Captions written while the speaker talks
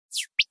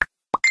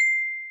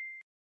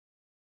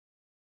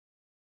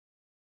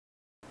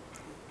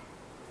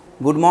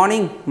Good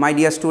morning, my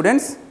dear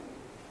students.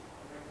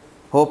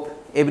 Hope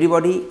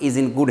everybody is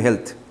in good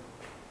health.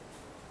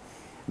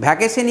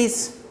 Vacation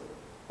is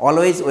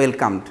always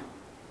welcomed,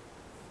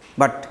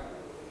 but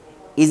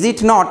is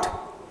it not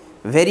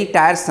very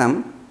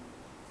tiresome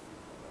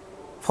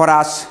for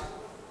us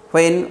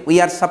when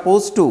we are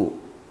supposed to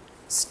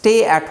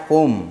stay at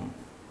home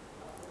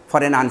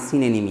for an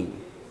unseen enemy?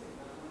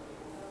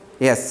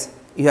 Yes,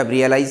 you have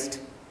realized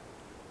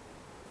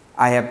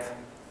I have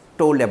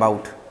told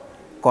about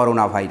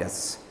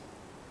coronavirus.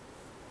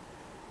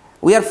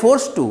 We are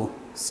forced to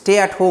stay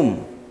at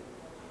home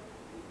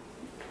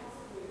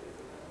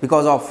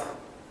because of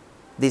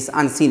this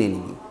unseen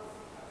enemy.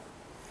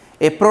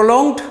 A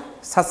prolonged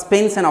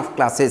suspension of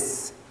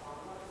classes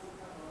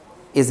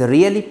is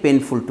really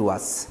painful to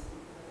us.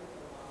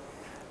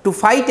 To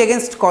fight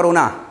against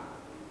corona,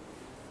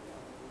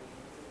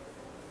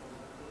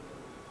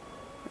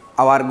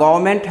 our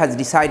government has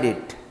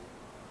decided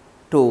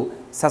to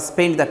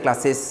suspend the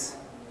classes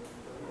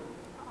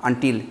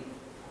until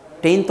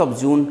 10th of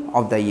June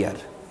of the year.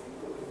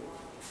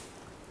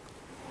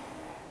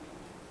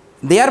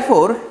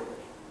 Therefore,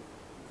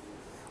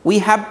 we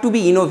have to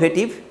be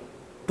innovative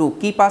to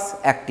keep us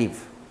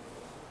active.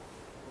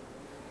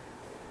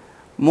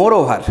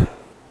 Moreover,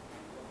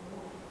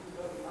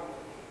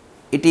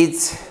 it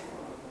is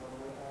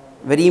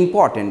very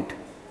important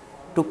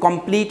to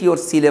complete your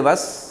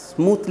syllabus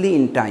smoothly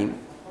in time.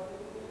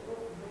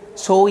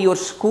 So, your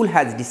school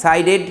has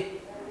decided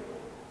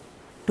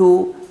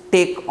to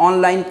take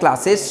online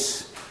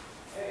classes,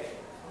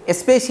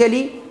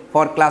 especially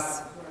for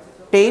class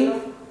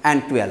 10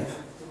 and 12.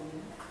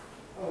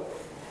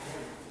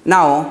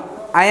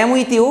 Now, I am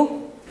with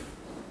you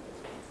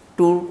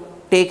to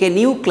take a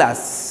new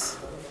class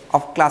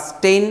of class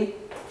 10.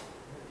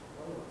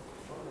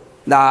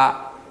 The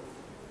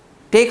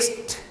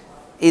text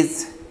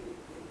is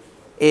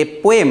a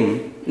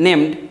poem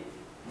named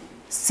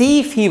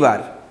Sea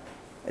Fever,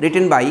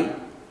 written by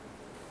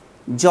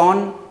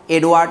John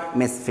Edward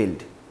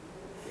Masefield.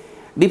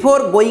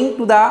 Before going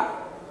to the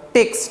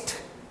text,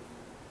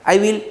 I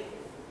will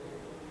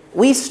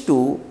wish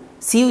to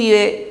see you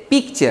a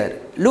picture.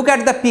 Look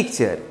at the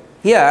picture.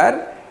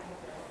 Here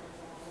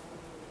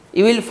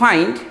you will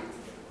find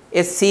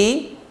a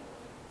sea,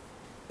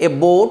 a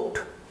boat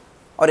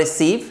or a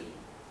ship.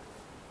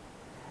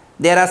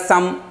 There are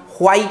some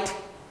white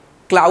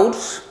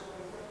clouds.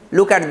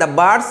 Look at the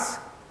birds.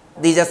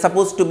 These are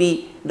supposed to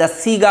be the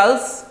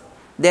seagulls.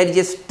 There is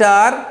a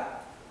star.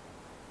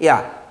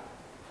 Yeah,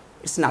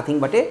 it's nothing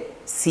but a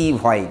sea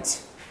voyage.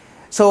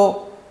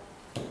 So,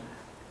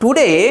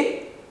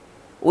 today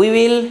we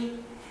will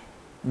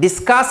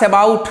discuss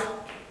about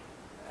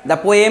the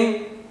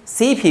poem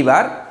Sea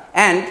Fever,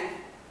 and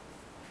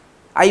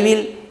I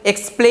will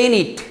explain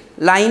it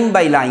line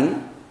by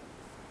line.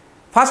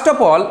 First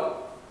of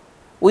all,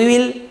 we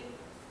will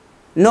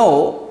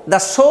know the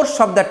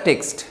source of the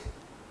text.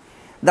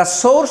 The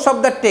source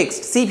of the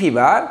text Sea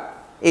Fever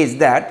is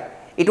that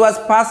it was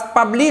first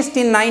published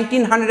in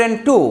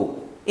 1902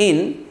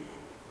 in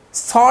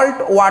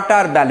Salt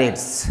Water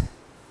Ballads.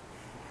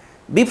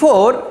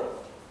 Before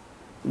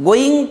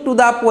going to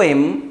the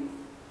poem,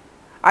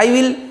 I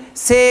will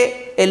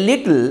say a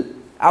little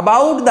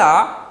about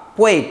the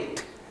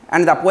poet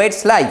and the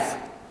poet's life.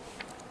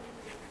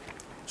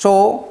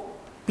 So,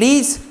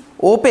 please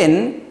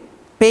open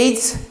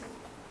page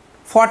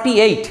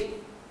 48.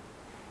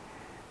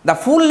 The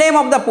full name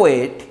of the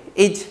poet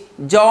is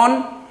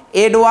John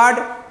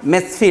Edward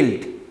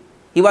Masefield.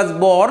 He was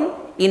born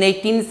in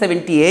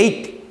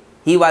 1878.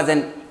 He was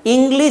an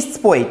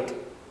English poet,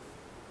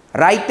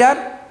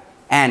 writer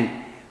and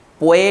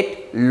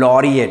poet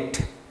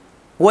laureate.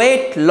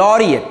 Poet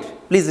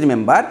laureate, please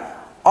remember,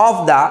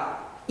 of the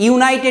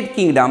United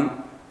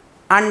Kingdom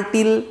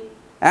until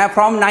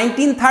from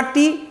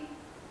 1930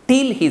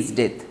 till his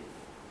death.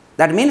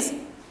 That means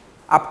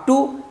up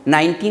to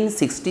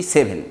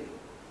 1967.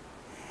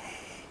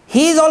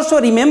 He is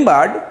also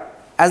remembered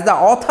as the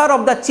author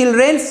of the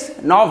children's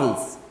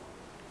novels,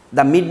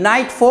 The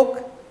Midnight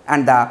Folk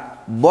and The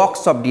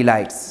Box of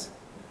Delights.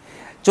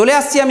 চলে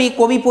আসছি আমি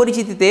কবি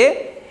পরিচিতিতে।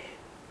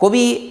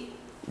 কবি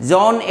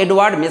জন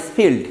Edward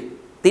মেসফিল্ড,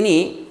 তিনি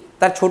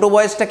তার ছোট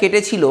বয়সটা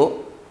কেটেছিল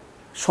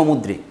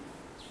সমুদ্রে।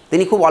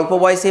 তিনি খুব অল্প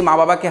বয়সে মা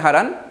বাবাকে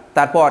হারান,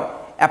 তারপর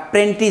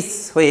অ্যাপ্রেন্টিস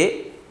হয়ে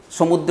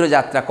সমুদ্র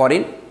যাত্রা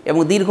করেন এবং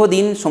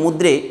দীর্ঘদিন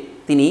সমুদ্রে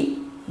তিনি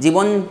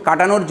জীবন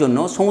কাটানোর জন্য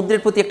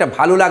সমুদ্রের প্রতি একটা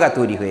ভালো লাগা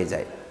তৈরি হয়ে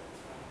যায়।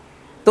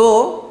 তো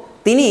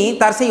তিনি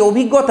তার সেই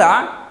অভিজ্ঞতা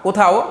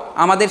কোথাও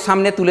আমাদের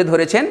সামনে তুলে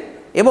ধরেছেন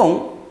এবং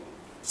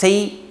সেই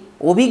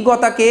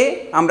অভিজ্ঞতাকে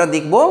আমরা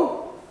দেখব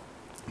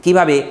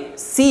কিভাবে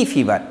সি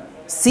ফিভার।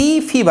 সি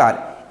ফিভার,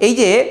 এই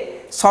যে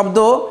শব্দ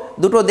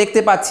দুটো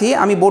দেখতে পাচ্ছি,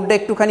 আমি বোর্ডটা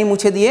একটুখানি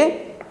মুছে দিয়ে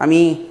আমি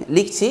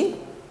লিখছি।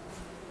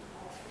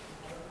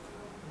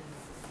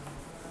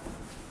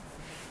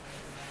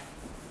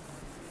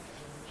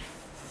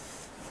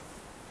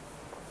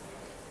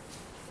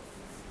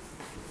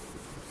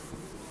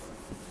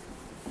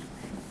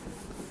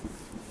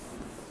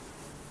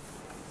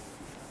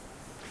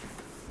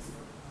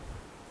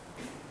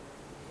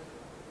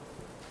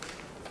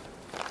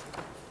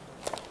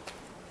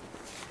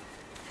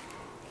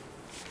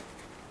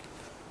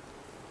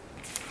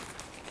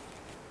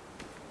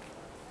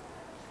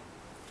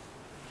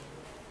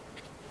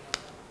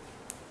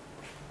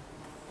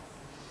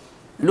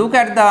 look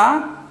at the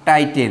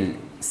title,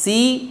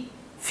 sea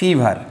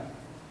fever.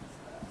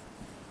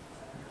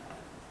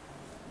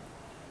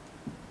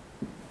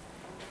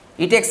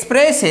 It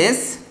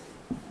expresses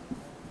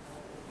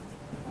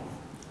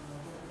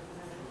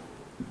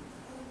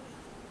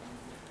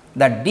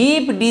the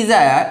deep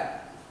desire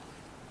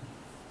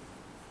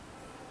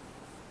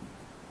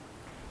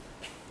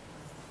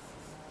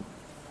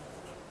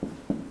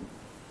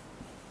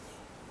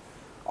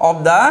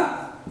of the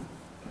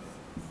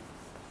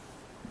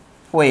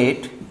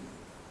poet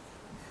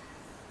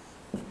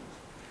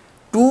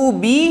to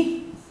be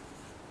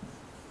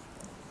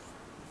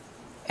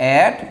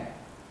at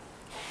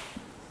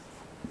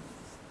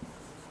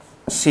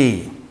sea.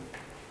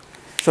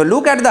 So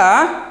look at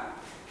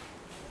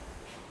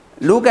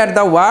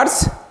the words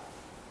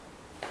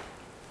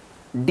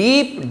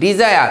deep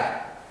desire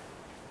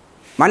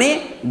মানে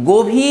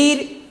গভীর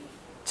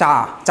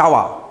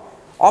চাওয়া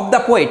of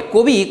the poet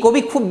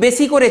কবি খুব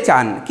বেশি করে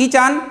চান, কি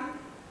চান?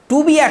 টু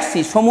বি অ্যাট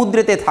সি,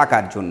 সমুদ্রেতে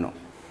থাকার জন্য।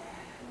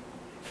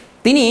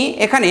 তিনি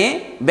এখানে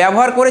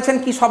ব্যবহার করেছেন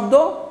কি শব্দ?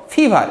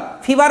 ফিভার।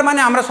 ফিভার মানে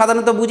আমরা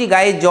সাধারণত বুঝি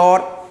গায়ে জ্বর,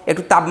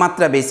 একটু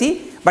তাপমাত্রা বেশি,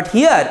 but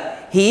here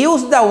he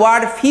use the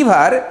word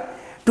fever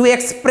to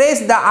express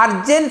the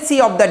urgency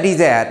of the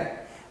desire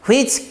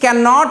which can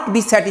not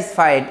be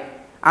satisfied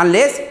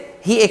unless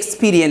he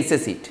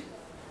experiences ইট।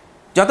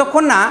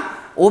 যতক্ষণ না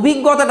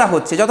অভিজ্ঞতাটা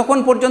হচ্ছে, যতক্ষণ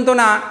পর্যন্ত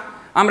না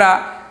আমরা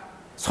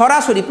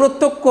সরাসরি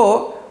প্রত্যক্ষ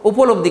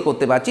উপলব্ধি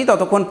করতে পারছি,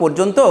 ততক্ষণ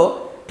পর্যন্ত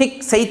ঠিক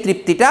সেই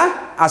তৃপ্তিটা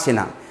আসে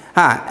না।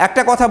 হ্যাঁ,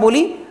 একটা কথা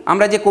বলি,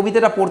 আমরা যে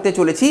কবিতাটা পড়তে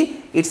চলেছি,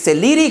 it's a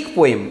lyric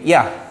poem.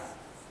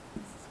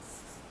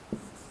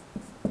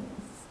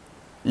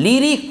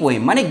 Lyric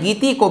poem মানে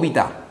গীতি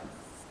কবিতা,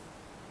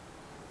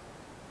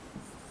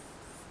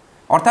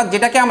 অর্থাৎ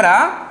যেটাকে আমরা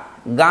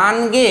গান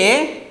গেয়ে,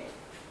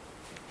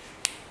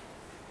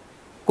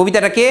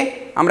 কবিতাটাকে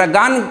আমরা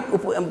গান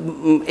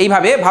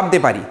এইভাবে ভাবতে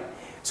পারি।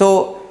 So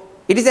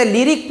it is a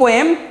lyric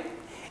poem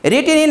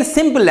written in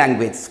simple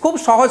language, খুব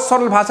সহজ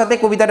সরল ভাষাতে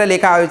কবিতাটা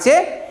লেখা হয়েছে।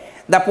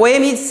 The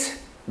poem is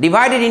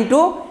divided into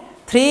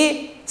 3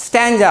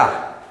 স্ট্যাঞ্জা,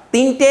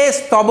 3টে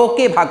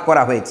স্তবকে ভাগ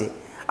করা হয়েছে।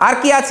 আর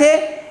কি আছে?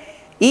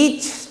 Each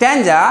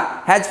স্ট্যাঞ্জা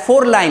has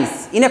 4 lines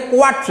in a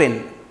quatrain.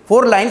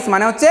 4 lines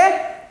মানে হচ্ছে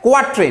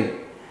কোয়াট্রেন।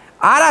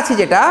 আর আছে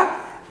যেটা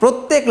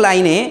প্রত্যেক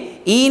লাইনে,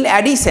 in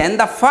addition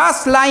the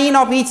first line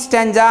of each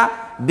স্ট্যাঞ্জা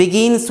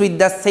begins with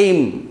the same.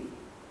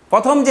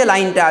 প্রথম যে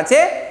লাইনটা আছে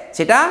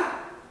সেটা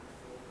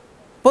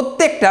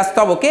প্রত্যেকটা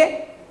স্তবকে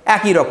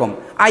একই রকম,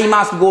 I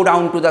must go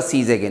down to the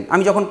seize again.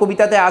 আমি যখন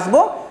কবিতাতে আসব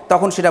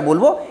তখন সেটা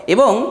বলবো,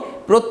 এবং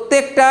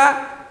প্রত্যেকটা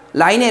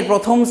লাইনের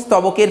প্রথম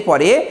স্তবকের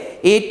পরে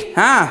ইট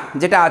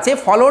যেটা আছে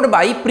ফলোড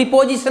বাই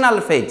প্রিপোজিশনাল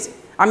ফ্রেজ,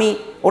 আমি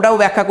ওটাও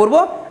ব্যাখ্যা করব।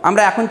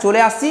 আমরা এখন চলে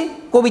আসছি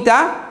কবিতা,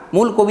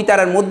 মূল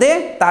কবিতার মধ্যে,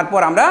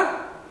 তারপর আমরা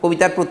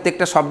কবিতার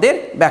প্রত্যেকটা শব্দের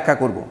ব্যাখ্যা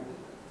করব।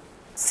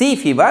 C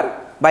fever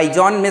by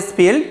John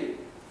মেসফিল্ড,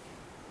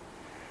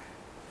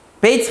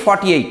 page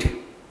 48.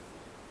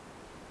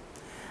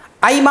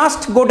 I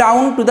must go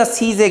down to the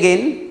seas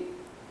again,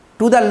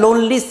 to the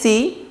lonely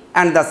sea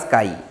and the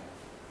sky,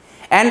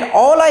 and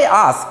all I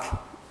ask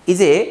is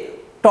a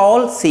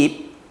tall ship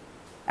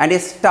and a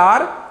star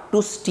to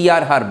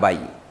steer her by,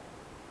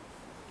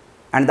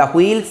 and the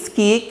wheels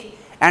kick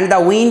and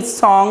the wind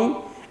song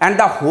and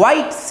the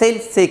white sail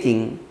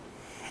shaking,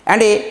 and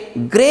a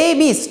grey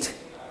mist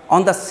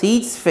on the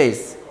sea's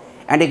face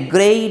and a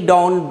grey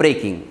dawn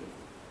breaking.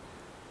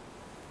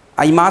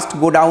 I must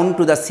go down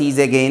to the seas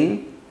again,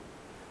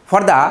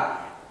 for the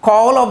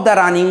call of the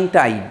running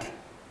tide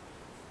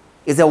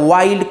is a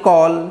wild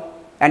call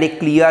and a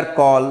clear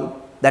call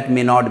that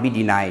may not be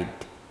denied.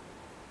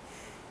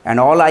 And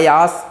all I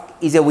ask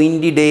is a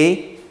windy day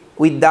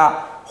with the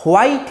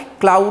white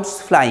clouds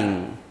flying,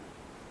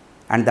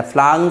 and the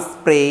flung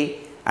spray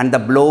and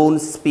the blown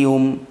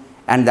spume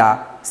and the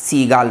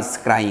seagulls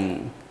crying.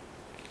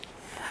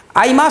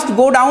 I must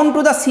go down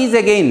to the seas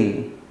again,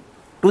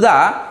 to the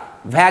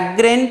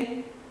vagrant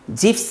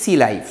gypsy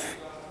life,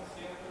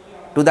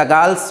 to the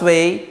girl's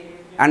way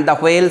and the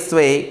whale's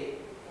way,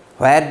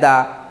 where the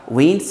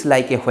wind's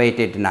like a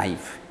whetted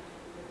knife.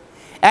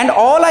 And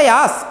all I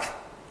ask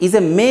is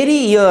a merry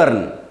yearn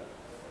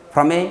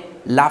from a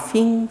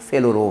laughing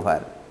fellow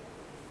rover,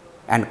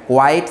 and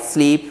quiet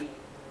sleep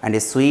and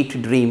a sweet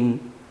dream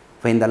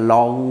when the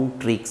long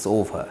trick's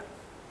over.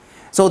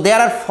 So there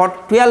are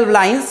 12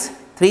 lines,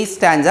 3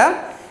 stanza.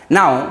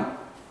 Now,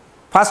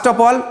 first of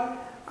all,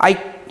 I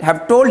have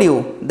told you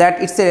that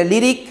it's a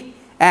lyric,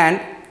 and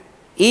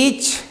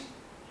each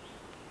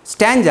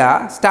stanza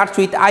starts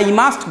with I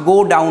must go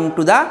down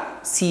to the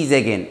seas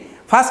again.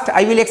 First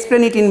I will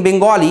explain it in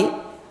Bengali,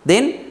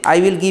 then I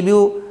will give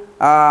you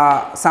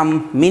some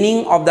meaning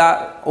of the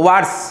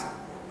words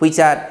which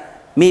are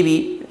maybe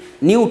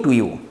new to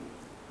you.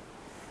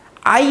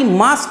 I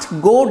must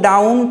go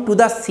down to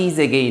the seas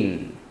again.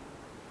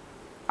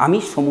 আমি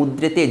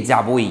সমুদ্রেতে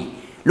যাবই।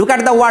 Look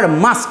at the word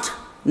must,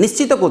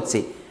 নিশ্চিত করছে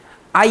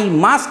I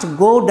must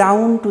go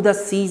down to the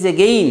seas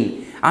again,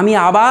 আমি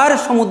আবার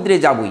সমুদ্রে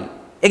যাবই।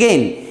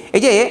 Again,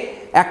 এই যে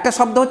একটা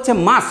শব্দ হচ্ছে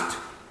মাস্ট,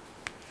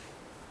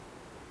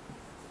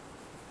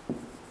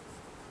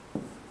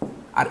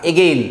 আর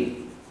এগেইন।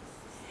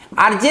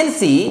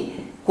 আর্জেন্সি,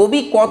 কবি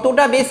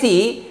কতটা বেশি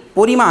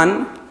পরিমাণ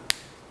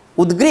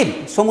উদ্গ্রীব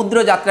সমুদ্র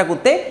যাত্রা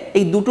করতে,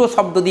 এই দুটো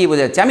শব্দ দিয়ে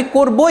বোঝা যাচ্ছে। আমি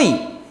করবই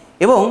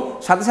এবং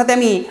সাথে সাথে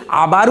আমি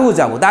আবারও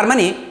যাব, তার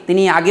মানে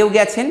তিনি আগেও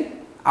গেছেন,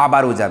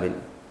 আবারও যাবেন।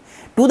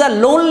 টু দ্য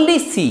লোনলি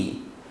সি,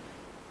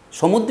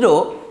 সমুদ্র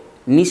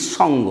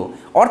নিঃসঙ্গ,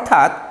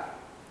 অর্থাৎ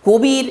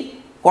কবির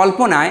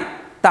কল্পনায়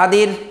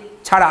তাদের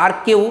ছাড়া আর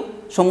কেউ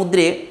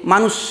সমুদ্রে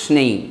মানুষ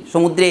নেই,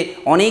 সমুদ্রে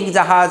অনেক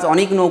জাহাজ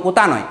অনেক নৌকো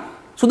তা নয়,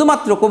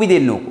 শুধুমাত্র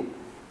কবিদের নৌকো,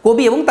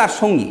 কবি এবং তার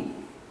সঙ্গী।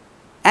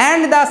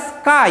 অ্যান্ড দ্য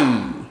স্কাই,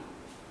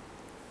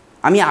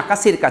 আমি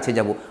আকাশের কাছে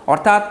যাব,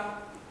 অর্থাৎ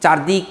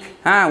চারদিক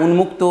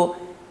উন্মুক্ত,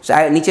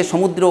 নিচে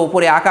সমুদ্র,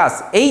 ওপরে আকাশ,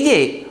 এই যে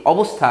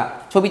অবস্থা,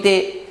 ছবিতে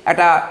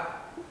একটা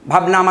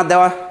ভাবনা আমার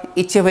দেওয়া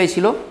ইচ্ছে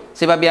হয়েছিল,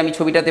 সেভাবে আমি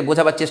ছবিটাতে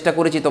বোঝাবার চেষ্টা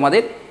করেছি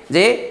তোমাদের,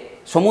 যে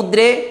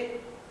সমুদ্রে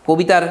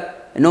কবিতার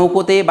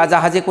নৌকোতে বা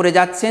জাহাজে করে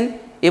যাচ্ছেন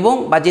এবং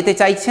বা যেতে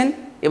চাইছেন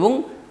এবং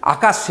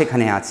আকাশ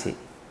সেখানে আছে।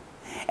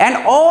 And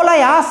all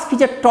I ask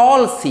is a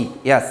ton sheep,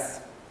 yes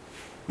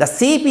the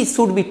ship is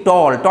should be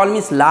ton, ton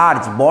means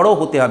large, বড়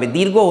হতে হবে,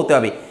 দীর্ঘ হতে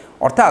হবে,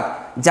 অর্থাৎ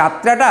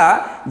যাত্রাটা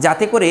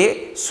যাতে করে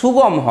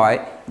সুগম হয়,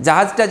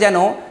 জাহাজটা যেন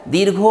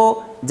দীর্ঘ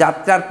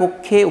যাত্রার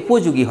পক্ষে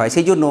উপযোগী হয়,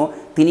 সেই জন্য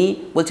তিনি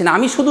বলছেন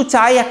আমি শুধু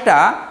চাই একটা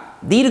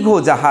দীর্ঘ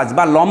জাহাজ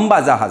বা লম্বা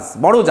জাহাজ,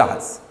 বড়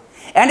জাহাজ।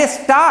 And a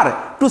star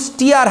two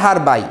stair her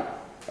by,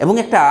 এবং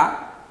একটা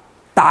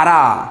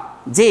তারা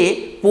যে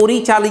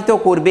পরিচালিত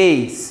করবে,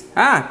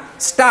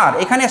 স্টার,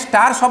 এখানে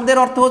স্টার শব্দের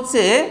অর্থ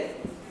হচ্ছে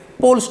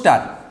পোল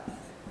স্টার।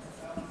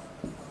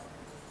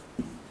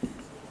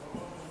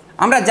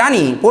 আমরা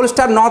জানি পোল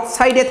স্টার নর্থ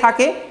সাইডে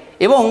থাকে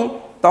এবং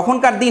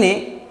তখনকার দিনে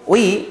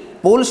ওই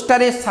পোল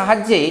স্টারের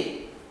সাহায্যে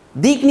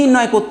দিক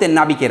নির্ণয় করতেন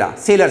নাবিকেরা,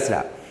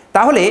 সেলার্সরা।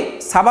 তাহলে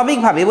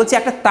স্বাভাবিকভাবে বলছে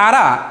একটা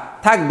তারা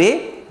থাকবে,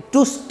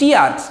 টু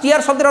স্টিয়ার,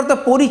 স্টিয়ার শব্দের অর্থ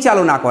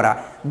পরিচালনা করা,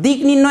 দিক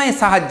নির্ণয়ে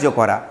সাহায্য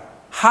করা।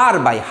 হার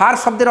বাই, হার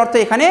শব্দের অর্থ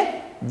এখানে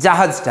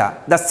জাহাজটা,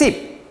 the ship.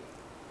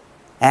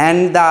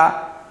 And the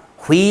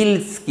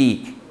wheels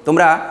kick,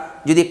 তোমরা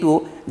যদি একটু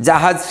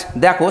জাহাজ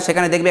দেখো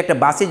সেখানে দেখবে একটা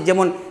বাসের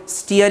যেমন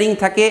স্টিয়ারিং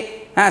থাকে,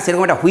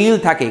 সেরকম একটা হুইল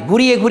থাকে,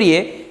 ঘুরিয়ে ঘুরিয়ে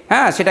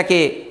সেটাকে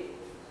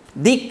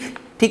দিক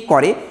ঠিক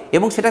করে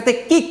এবং সেটাতে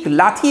কিক,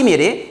 লাথি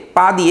মেরে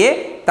পা দিয়ে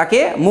তাকে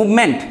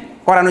মুভমেন্ট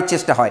করানোর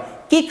চেষ্টা হয়।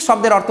 কিক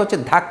শব্দের অর্থ হচ্ছে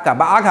ধাক্কা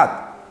বা আঘাত।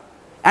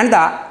 অ্যান্ড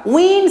দ্য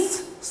উইন্ডস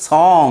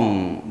সং,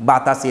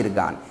 বাতাসের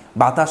গান,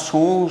 বাতাস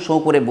শোঁ শোঁ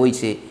করে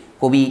বইছে,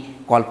 কবি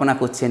কল্পনা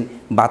করছেন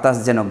বাতাস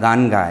যেন গান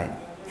গায়।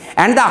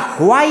 And the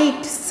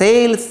white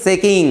sell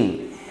shaking,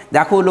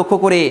 দেখো লক্ষ্য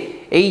করে,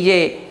 এই যে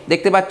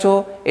দেখতে পাচ্ছ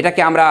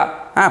এটাকে আমরা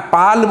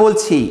পাল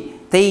বলছি,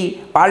 সেই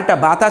পালটা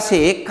বাতাসে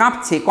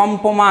কাঁপছে,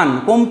 কম্পমান,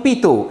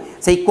 কম্পিত,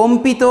 সেই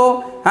কম্পিত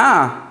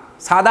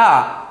সাদা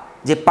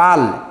যে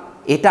পাল,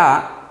 এটা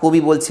কবি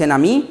বলছেন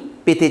আমি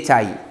পেতে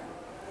চাই।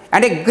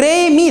 And a grey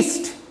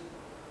mist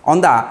on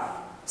the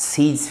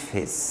seize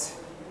face,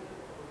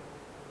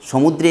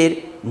 সমুদ্রের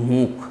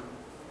মুখ।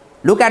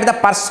 Look at the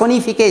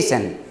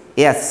personification,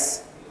 yes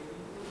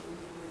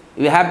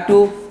you have to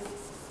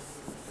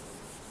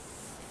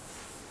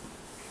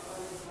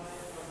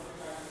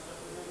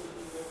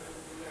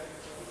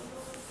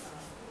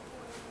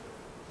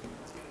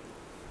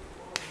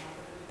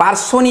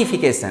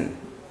personification,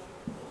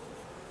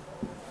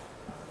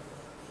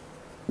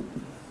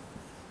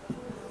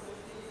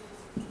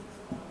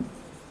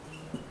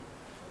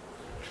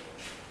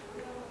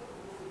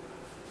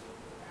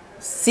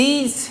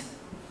 sees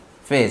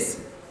face.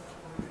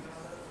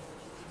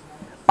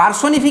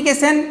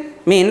 Personification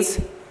means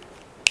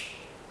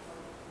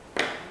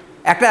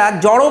একটা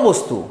জড়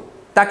বস্তু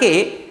তাকে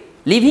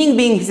লিভিং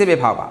বিং হিসেবে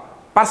ভাবা,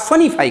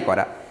 পার্সনিফাই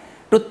করা।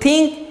 To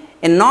think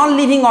A non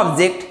living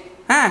object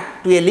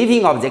to a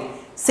living object,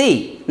 সেই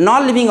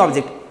নন লিভিং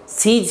অবজেক্ট,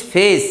 সিজ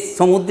ফেস,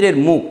 সমুদ্রের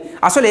মুখ।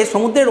 আসলে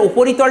সমুদ্রের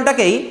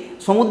উপরিতলটাকেই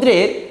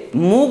সমুদ্রের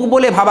মুখ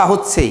বলে ভাবা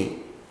হচ্ছে।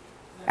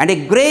 অ্যান্ড এ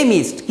গ্রে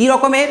মিস্ট, কী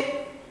রকমের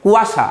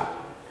কুয়াশা,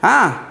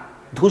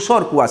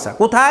 ধূসর কুয়াশা,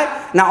 কোথায়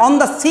না অন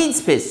দ্য সিজ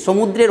ফেস,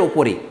 সমুদ্রের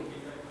ওপরে।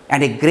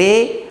 And a grey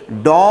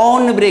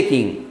Don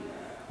breaking,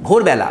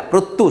 ভোরবেলা,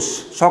 প্রত্যুষ,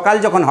 সকাল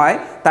যখন হয়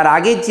তার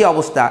আগের যে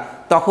অবস্থা,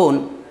 তখন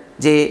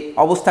যে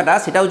অবস্থাটা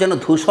সেটাও যেন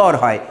ধূসর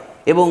হয়।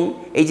 এবং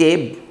এই যে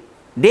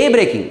ডে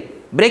ব্রেকিং,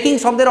 ব্রেকিং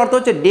শব্দের অর্থ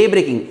হচ্ছে ডে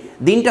ব্রেকিং,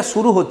 দিনটা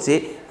শুরু হচ্ছে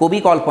কবি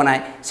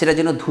কল্পনায় সেটা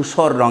যেন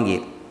ধূসর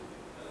রঙের।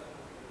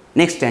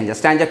 Next স্ট্যাঞ্জা,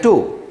 স্ট্যাঞ্জা 2,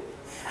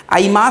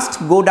 I must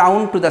go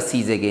down to the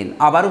seize again,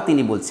 আবারও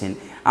তিনি বলছেন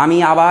আমি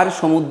আবার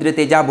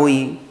সমুদ্রেতে যাবই।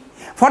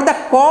 For the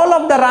call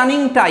of the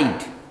running Tide,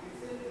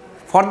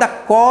 for the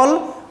call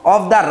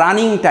of the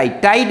running Tide,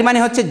 Tide মানে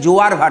হচ্ছে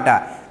জোয়ার ভাটা,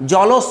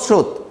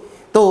 জলস্রোত।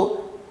 তো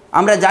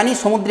আমরা জানি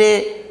সমুদ্রে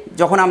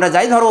যখন আমরা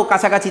যাই, ধরো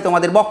কাছাকাছি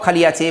তোমাদের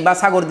বকখালি আছে বা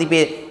সাগরদ্বীপে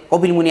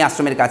কপিলমুনি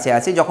আশ্রমের কাছে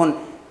আছে, যখন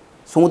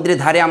সমুদ্রের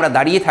ধারে আমরা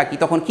দাঁড়িয়ে থাকি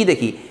তখন কি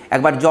দেখি,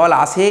 একবার জল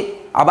আসে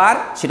আবার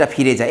সেটা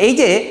ফিরে যায়। এই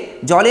যে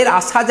জলের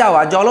আসা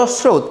যাওয়া,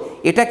 জলস্রোত,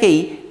 এটাকেই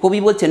কবি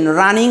বলছেন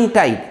রানিং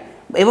টাইড।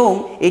 এবং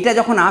এটা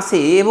যখন আসে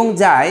এবং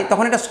যায়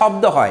তখন একটা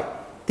শব্দ হয়,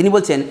 তিনি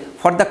বলছেন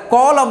for the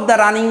call of the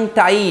running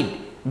Tide,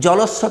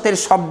 জলস্রোতের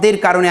শব্দের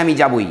কারণে আমি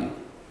যাবই।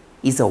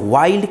 Is a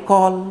wild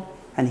call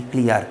and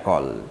clear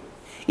call.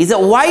 Is a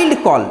wild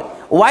call.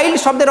 Wild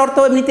শব্দের অর্থ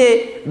এমনিতে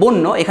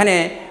বন্য, এখানে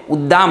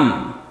উদ্দাম।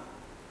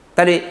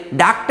 তাহলে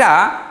ডাকটা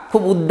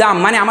খুব উদ্দাম,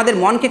 মানে আমাদের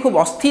মনকে খুব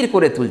অস্থির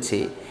করে তুলছে।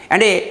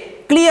 অ্যান্ড এ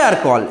ক্লিয়ার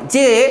কল,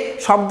 যে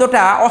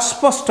শব্দটা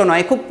অস্পষ্ট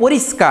নয়, খুব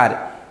পরিষ্কার,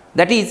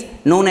 that is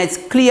known as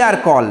clear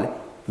call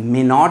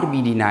may not be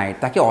denied,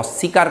 তাকে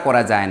অস্বীকার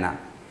করা যায় না।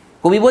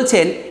 কবি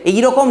বলছেন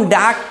এইরকম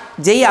ডাক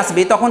যেই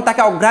আসবে তখন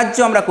তাকে অগ্রাহ্য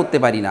আমরা করতে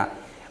পারি না।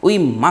 We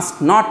must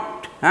not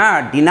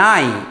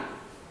deny.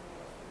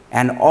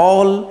 And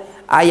all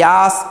I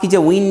ask is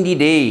a Windy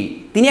day.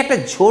 তিনি একটা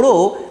ঝোড়ো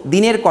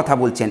দিনের কথা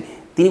বলছেন।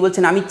 তিনি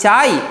বলছেন আমি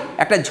চাই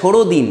একটা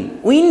ঝোড়ো দিন,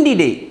 উইন্ডি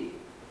ডে।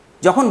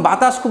 যখন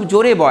বাতাস খুব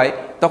জোরে বয়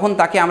তখন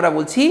তাকে আমরা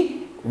বলছি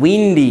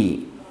Windy.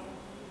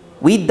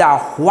 With the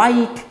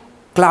white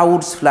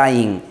clouds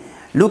flying,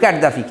 look at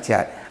the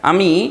picture.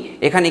 আমি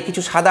এখানে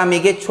কিছু সাদা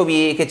মেঘের ছবি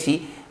এঁকেছি।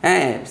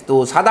 হ্যাঁ, তো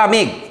সাদা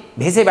মেঘ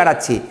ভেসে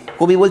বেড়াচ্ছে।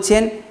 কবি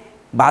বলছেন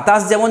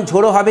বাতাস যেমন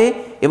ঝোড়ো হবে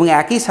এবং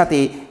একই সাথে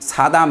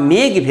সাদা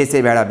মেঘ ভেসে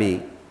বেড়াবে।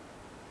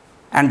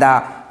 And the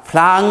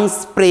flung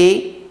spray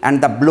and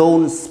the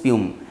blown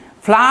স্পিউম।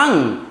 Flung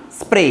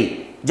spray,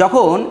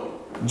 যখন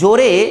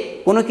জোরে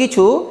কোনো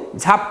কিছু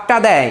ঝাপটা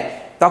দেয়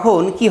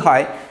তখন কি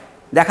হয়,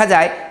 দেখা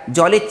যায়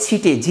জলের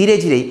ছিটে ধীরে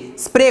ধীরে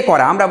স্প্রে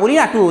করা। আমরা বলি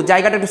না একটু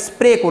জায়গাটা একটু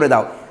স্প্রে করে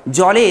দাও,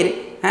 জলের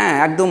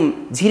একদম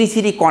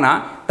ঝিরিঝিরি কণা,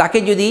 তাকে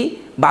যদি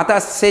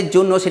বাতাসের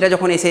জন্য সেটা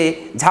যখন এসে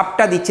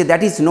ঝাপটা দিচ্ছে,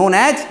 that is known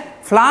as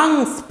flung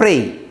spray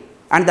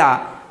and the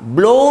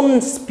blown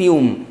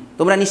স্পিউম।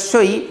 তোমরা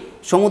নিশ্চয়ই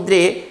সমুদ্রে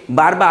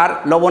বারবার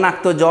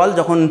লবণাক্ত জল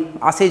যখন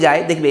আসে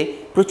যায় দেখবে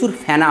প্রচুর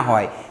ফেনা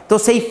হয়, তো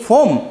সেই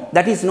foam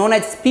that is known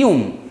as স্পিউম,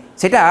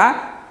 সেটা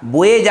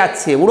বয়ে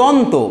যাচ্ছে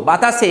উড়ন্ত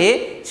বাতাসে,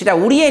 সেটা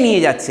উড়িয়ে নিয়ে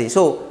যাচ্ছে।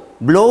 সো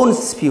ব্লোন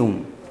স্পিউম,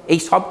 এই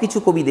সব কিছু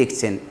কবি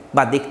দেখছেন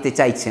বা দেখতে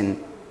চাইছেন।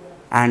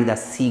 And the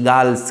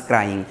seagulls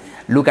crying,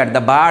 look at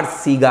the birds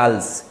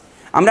seagulls.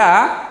 আমরা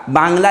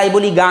বাংলায়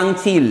বলি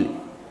গাংচিল।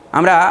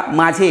 আমরা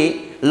মাঝে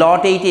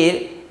লট 8-এর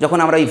যখন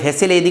আমরা ওই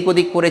ভেসেলে এদিক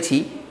ওদিক করেছি,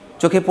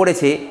 চোখে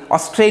পড়েছে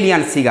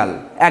অস্ট্রেলিয়ান সিগাল,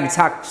 এক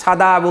ঝাঁক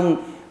সাদা এবং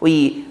ওই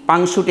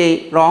পাংশুটে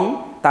রং,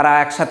 তারা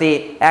একসাথে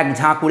এক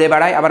ঝাঁক উড়ে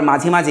বেড়ায়। আবার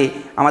মাঝে মাঝে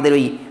আমাদের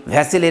ওই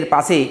ভেসেলের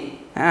পাশে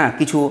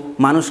কিছু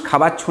মানুষ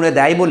খাবার ছুঁড়ে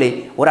দেয় বলে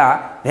ওরা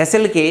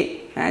ভেসেলকে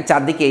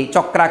চারদিকে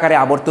চক্রাকারে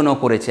আবর্তনও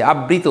করেছে,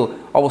 আবৃত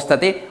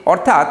অবস্থাতে।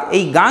 অর্থাৎ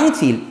এই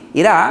গাংচিল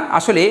এরা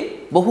আসলে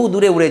বহু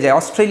দূরে উড়ে যায়।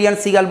 অস্ট্রেলিয়ান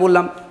সিগাল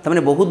বললাম, তার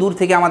মানে বহু দূর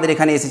থেকে আমাদের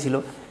এখানে এসেছিল।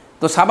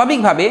 তো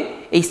স্বাভাবিকভাবে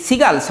এই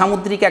সিগাল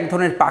সামুদ্রিক এক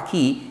ধরনের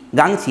পাখি,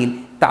 গাংচিল,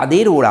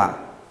 তাদের ওড়া,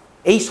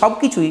 এই সব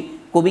কিছুই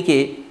কবিকে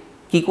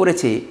কি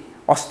করেছে,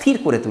 অস্থির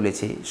করে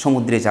তুলেছে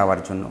সমুদ্রে যাওয়ার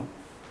জন্য।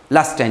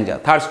 Last স্ট্যাঞ্জা,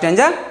 third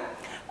স্ট্যাঞ্জা,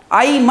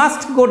 I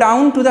must go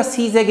down to the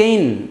seize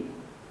again.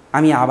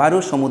 আমি আবারও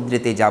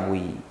সমুদ্রেতে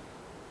যাবই।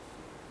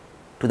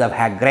 To the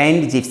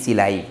ভ্যাগ্র্যান্ট gypsy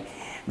life.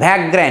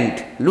 ভ্যাগ্র্যান্ট,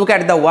 look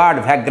at the word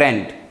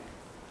ভ্যাগ্র্যান্ট।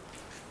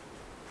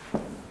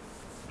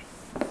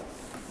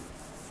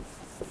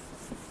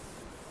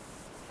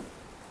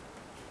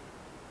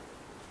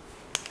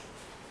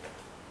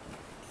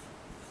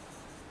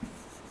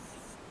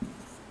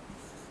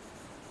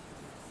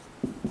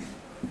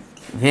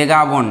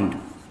 ভেগাবন্ড।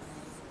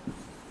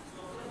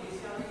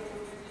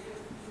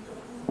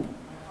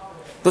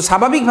 তো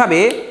স্বাভাবিকভাবে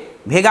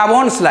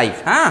ভেগাবন্ডস life,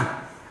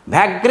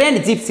 ভ্যাগ্রেন্ট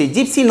gypsy,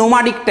 gypsy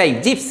nomadic type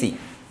gypsy.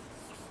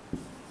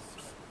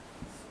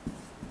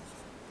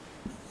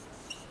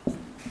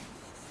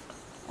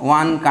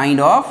 One kind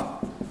of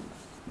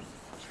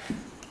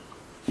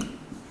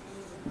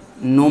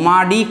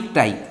nomadic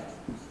type,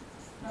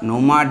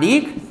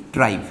 nomadic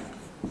tribe.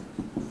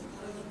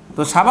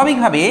 তো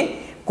স্বাভাবিকভাবে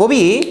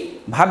কবি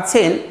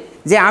ভাবছেন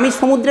যে আমি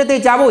সমুদ্রেতে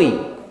যাবই।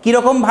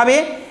 কীরকমভাবে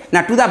না,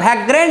 টু দ্য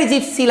ভ্যাগ্রেন্ট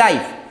জিপসি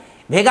লাইফ,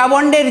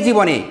 ভেগাবন্ডের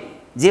জীবনে।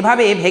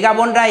 যেভাবে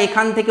ভেগাবন্ডরা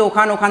এখান থেকে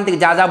ওখান, ওখান থেকে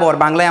যাযাবর,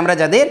 বাংলায় আমরা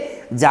যাদের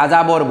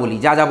যাযাবর বলি,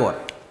 যাযাবর।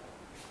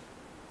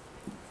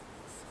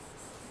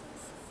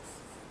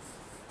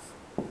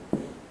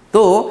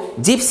 তো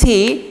জিপসি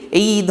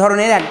এই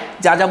ধরনের এক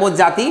যাযাবর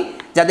জাতি,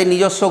 যাদের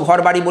নিজস্ব ঘর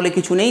বাড়ি বলে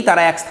কিছু নেই,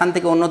 তারা এক স্থান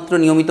থেকে অন্যত্র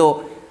নিয়মিত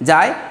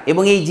যায়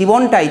এবং এই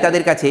জীবনটাই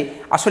তাদের কাছে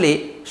আসলে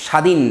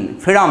স্বাধীন,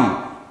 ফ্রিডম,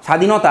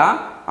 স্বাধীনতা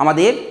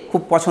আমাদের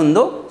খুব পছন্দ।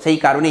 সেই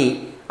কারণেই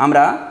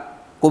আমরা,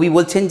 কবি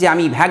বলছেন যে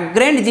আমি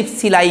ভ্যাগ্রেন্ট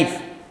জিপসি লাইফ,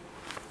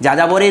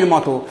 যাযাবরের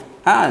মতো,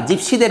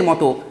 জিপসিদের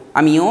মতো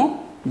আমিও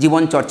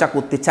জীবন চর্চা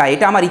করতে চাই,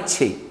 এটা আমার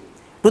ইচ্ছে।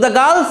 To the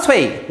girls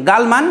way,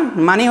 girl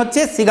মানে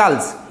হচ্ছে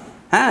সিগালস,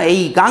 এই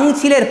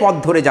গাংচিলের পথ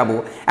ধরে যাব।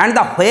 And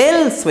the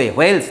whales way,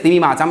 whales তিমি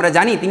মাছ, আমরা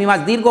জানি তিমি মাছ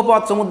দীর্ঘ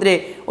পথ সমুদ্রে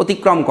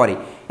অতিক্রম করে।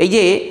 এই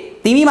যে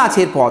তিমি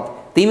মাছের পথ,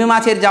 তিমি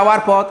মাছের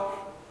যাওয়ার পথ,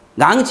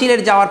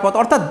 গাংচিলের যাওয়ার পথ,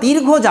 অর্থাৎ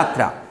দীর্ঘ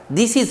যাত্রা।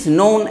 This is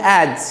known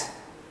as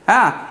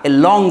a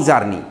long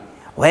journey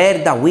where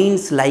the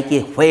winds like a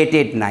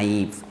হোয়েটেড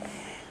knife.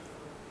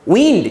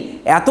 Wind,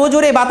 এত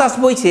জোরে বাতাস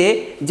বইছে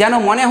যেন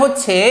মনে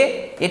হচ্ছে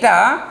এটা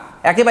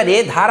একেবারে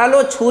ধারালো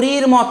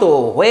ছুরির মতো।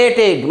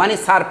 হোয়েটেড মানে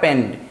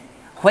সারপেন্ট,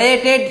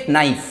 হোয়েটেড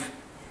নাইফ।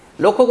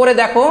 লক্ষ্য করে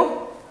দেখো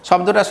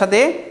শব্দটার সাথে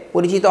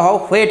পরিচিত হও।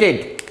 হোয়েটেড,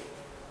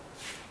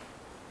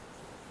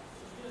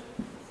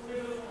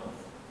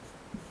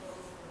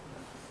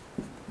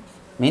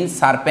 মিনস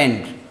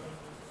সার্পেন্ট।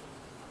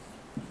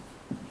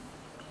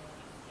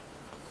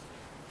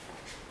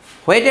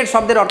 হোয়েটেড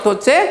শব্দের অর্থ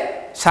হচ্ছে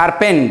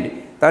সার্পেন্ট।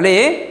 তাহলে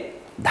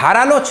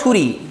ধারালো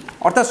ছুরি,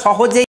 অর্থাৎ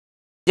সহজেই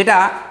যেটা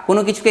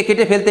কোনো কিছুকে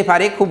কেটে ফেলতে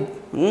পারে, খুব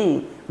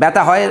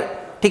ব্যথা হয়,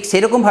 ঠিক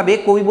সেরকমভাবে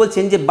কবি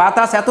বলছেন যে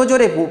বাতাস এত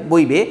জোরে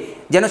বইবে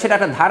যেন সেটা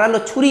একটা ধারালো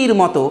ছুরির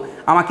মতো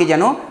আমাকে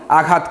যেন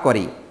আঘাত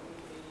করে,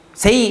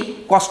 সেই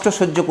কষ্ট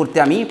সহ্য করতে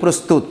আমি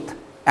প্রস্তুত।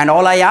 And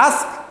all I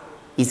ask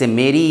is a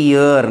Mary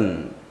yarn,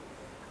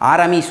 আর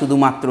আমি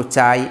শুধুমাত্র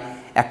চাই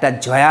একটা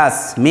জয়াস।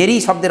 মেরি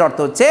শব্দের অর্থ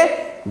হচ্ছে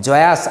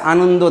জয়াস,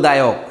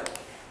 আনন্দদায়ক,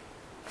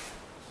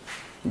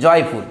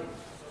 joyful,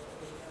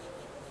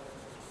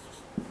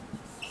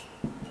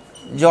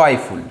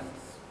 joyful.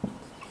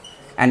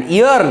 And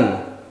yarn,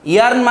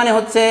 yarn মানে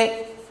হচ্ছে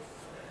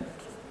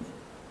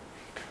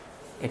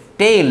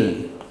টেল,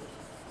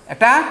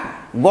 একটা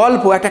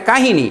গল্প, একটা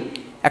কাহিনী,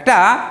 একটা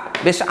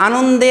বেশ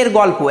আনন্দের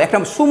গল্প, একটা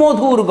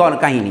সুমধুর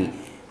কাহিনী।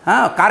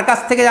 হ্যাঁ, কার কাছ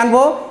থেকে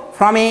জানবো?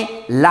 ফ্রম এ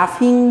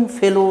লাফিং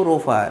ফেলো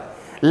রোভার।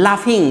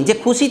 লাফিং, যে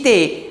খুশিতে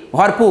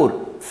ভরপুর,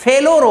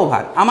 ফেলো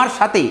রোভার, আমার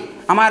সাথে,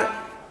 আমার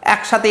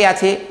একসাথে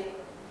আছে,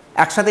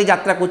 একসাথে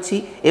যাত্রা করছি,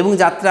 এবং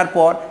যাত্রার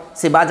পর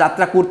সে বা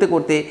যাত্রা করতে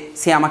করতে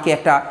সে আমাকে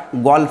একটা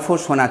গল্প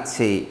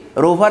শোনাচ্ছে।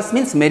 Rovers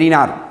means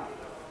mariner.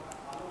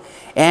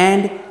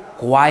 And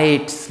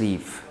quiet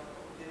sleep,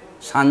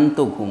 শান্ত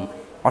ঘুম,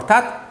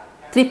 অর্থাৎ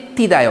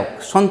তৃপ্তিদায়ক,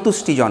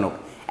 সন্তুষ্টিজনক।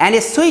 অ্যান্ড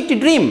এ সুইট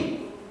ড্রিম,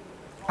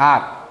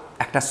 আর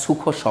একটা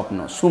সুখ স্বপ্ন,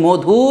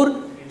 সুমধুর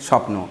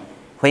স্বপ্ন।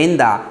 When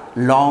the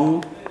long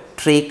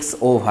Treks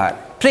over.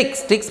 Tricks,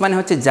 tricks মানে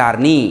হচ্ছে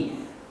জার্নি,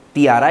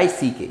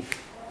 TRICK,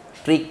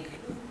 ট্রিক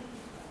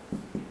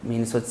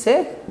মিনস হচ্ছে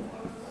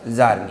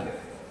জার্নি।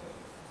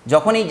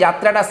 যখন এই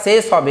যাত্রাটা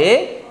শেষ হবে,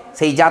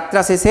 সেই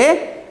যাত্রা শেষে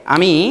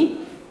আমি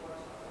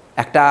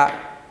একটা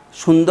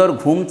সুন্দর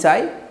ঘুম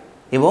চাই,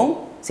 এবং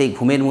সেই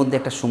ঘুমের মধ্যে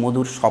একটা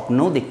সুমধুর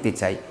স্বপ্নও দেখতে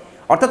চাই।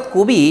 অর্থাৎ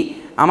কবি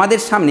আমাদের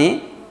সামনে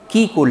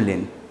কি করলেন,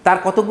 তার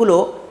কতগুলো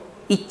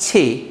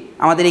ইচ্ছে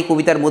আমাদের এই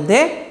কবিতার মধ্যে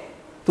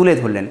তুলে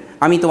ধরলেন।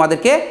 আমি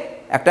তোমাদেরকে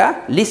একটা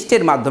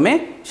লিস্টের মাধ্যমে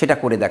সেটা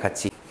করে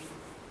দেখাচ্ছি।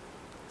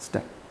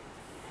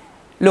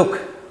 Look,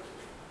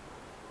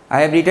 I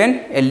have written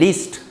a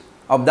list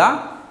of the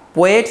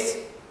poet's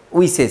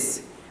wishes.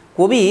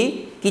 কবি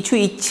কিছু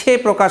ইচ্ছে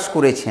প্রকাশ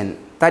করেছেন।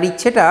 তার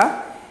ইচ্ছেটা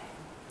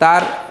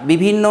তার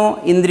বিভিন্ন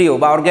ইন্দ্রিয়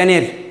বা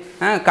অর্গানের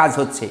কাজ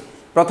হচ্ছে।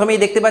 প্রথমেই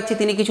দেখতে পাচ্ছি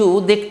তিনি কিছু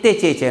দেখতে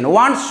চেয়েছেন,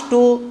 ওয়ান্টস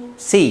টু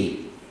সি।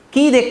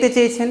 কী দেখতে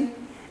চেয়েছেন?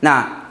 না,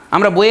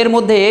 আমরা বইয়ের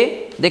মধ্যে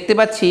দেখতে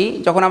পাচ্ছি,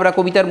 যখন আমরা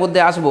কবিতার মধ্যে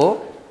আসব,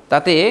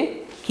 তাতে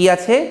কি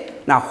আছে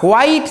না,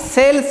 হোয়াইট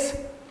সেলস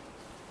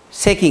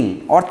শেকিং,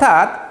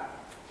 অর্থাৎ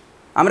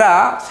আমরা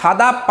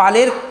সাদা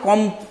পালের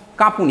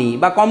কাঁপুনি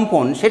বা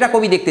কম্পন, সেটা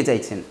কবি দেখতে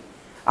চাইছেন।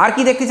 আর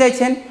কি দেখতে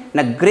চাইছেন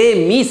না, গ্রে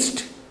মিস্ট,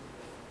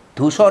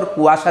 ধূসর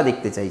কুয়াশা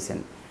দেখতে চাইছেন।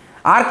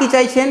 আর কি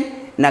চাইছেন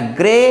না,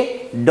 গ্রে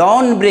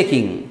ডন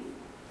ব্রেকিং,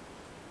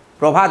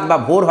 প্রভাত বা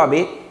ভোর হবে,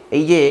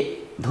 এই যে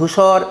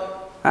ধূসর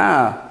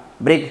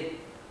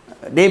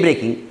ডে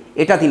ব্রেকিং,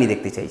 এটা তিনি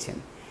দেখতে চাইছেন।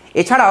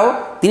 এছাড়াও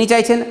তিনি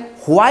চাইছেন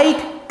হোয়াইট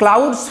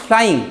ক্লাউডস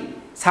ফ্লাইং,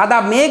 সাদা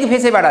মেঘ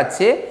ভেসে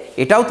বেড়াচ্ছে,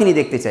 এটাও তিনি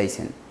দেখতে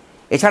চাইছেন।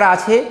 এছাড়া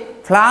আছে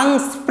ফ্লাং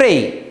স্প্রে,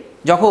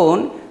 যখন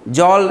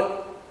জল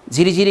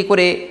ঝিরিঝিরি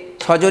করে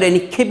সজোরে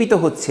নিক্ষেপিত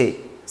হচ্ছে,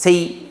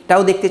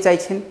 সেইটাও দেখতে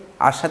চাইছেন।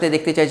 আর সাথে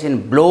দেখতে চাইছেন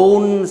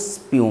ব্লোন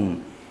স্পিউম,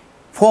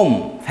 ফোম,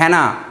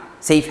 ফেনা,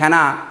 সেই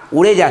ফেনা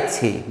উড়ে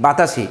যাচ্ছে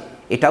বাতাসে,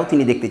 এটাও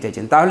তিনি দেখতে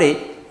চাইছেন। তাহলে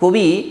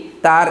কবি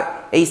তার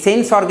এই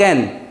সেন্স অর্গ্যান,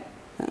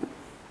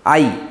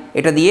 আই,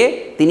 এটা দিয়ে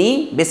তিনি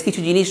বেশ কিছু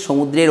জিনিস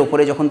সমুদ্রের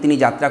ওপরে যখন তিনি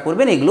যাত্রা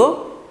করবেন, এগুলো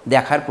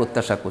দেখার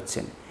প্রত্যাশা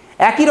করছেন।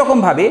 একই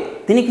রকমভাবে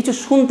তিনি কিছু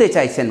শুনতে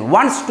চাইছেন,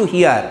 ওয়ান্টস টু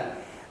হিয়ার।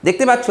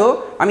 দেখতে পাচ্ছ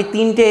আমি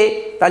তিনটে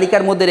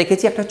তালিকার মধ্যে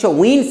রেখেছি। একটা হচ্ছে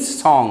উইন্ডস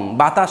সং,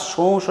 বাতাস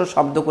শোঁ শোঁ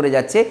শব্দ করে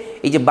যাচ্ছে,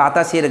 এই যে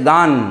বাতাসের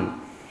গান।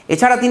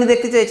 এছাড়া তিনি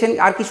দেখতে চাইছেন,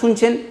 আর কি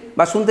শুনছেন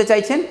বা শুনতে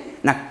চাইছেন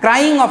না,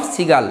 ক্রাইং অফ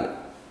সিগাল,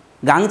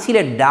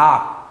 গাংচিলের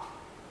ডাক।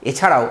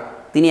 এছাড়াও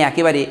তিনি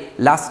একেবারে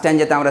লাস্ট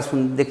স্ট্যান্জাতে আমরা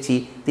দেখছি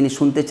তিনি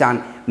শুনতে চান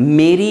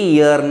Mary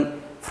yarn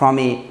from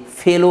a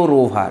fellow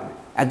rover,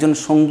 একজন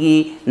সঙ্গী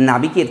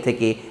নাবিকের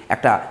থেকে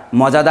একটা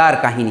মজাদার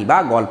কাহিনী বা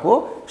গল্প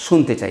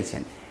শুনতে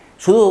চাইছেন।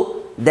 শুধু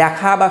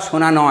দেখা বা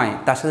শোনা নয়,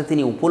 তার সাথে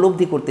তিনি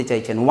উপলব্ধি করতে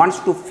চাইছেন, wants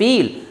to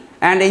feel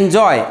and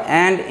enjoy,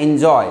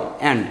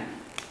 and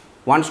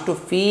wants to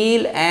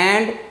feel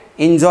and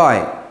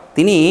enjoy.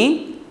 তিনি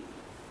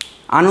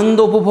আনন্দ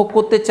উপভোগ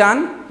করতে চান,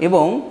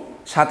 এবং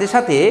সাথে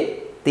সাথে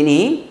তিনি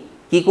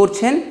কি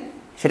করছেন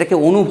সেটাকে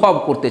অনুভব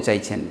করতে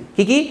চাইছেন।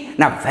 কি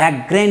না,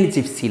 ভ্যাগ্রেন্ট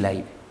জিপসি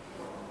লাইফ।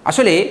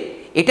 আসলে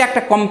এটা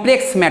একটা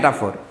কমপ্লেক্স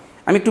মেটাফর।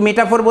 আমি একটু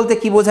মেটাফর বলতে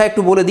কি বোঝায়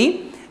একটু বলে দিই।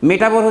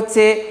 মেটাফর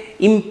হচ্ছে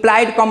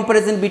implied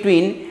comparison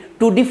between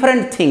two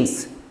different things.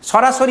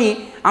 সরাসরি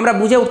আমরা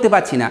বুঝে উঠতে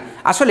পারছি না।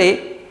 আসলে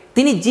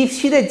তিনি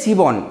জিপসিদের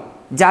জীবন,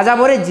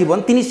 যাযাবরের জীবন,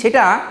 তিনি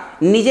সেটা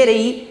নিজের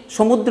এই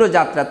সমুদ্র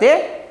যাত্রাতে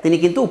তিনি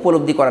কিন্তু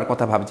উপলব্ধি করার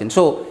কথা ভাবছেন।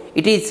 So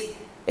it is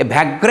a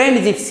ভ্যাগ্রেন্ট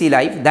gypsy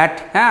life that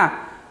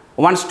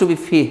wants to B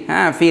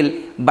feel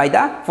by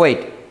the poet.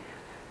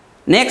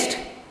 Next,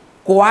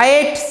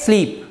 quiet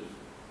sleep,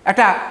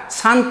 একটা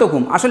শান্ত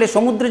ঘুম। আসলে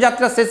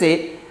সমুদ্রযাত্রার শেষে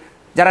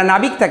যারা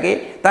নাবিক থাকে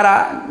তারা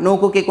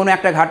নৌকোকে কোনো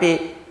একটা ঘাটে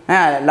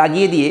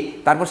লাগিয়ে দিয়ে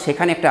তারপর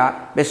সেখানে একটা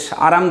বেশ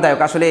আরামদায়ক,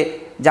 আসলে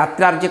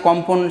যাত্রার যে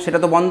কম্পন সেটা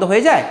তো বন্ধ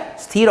হয়ে যায়,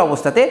 স্থির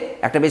অবস্থাতে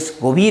একটা বেশ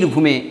গভীর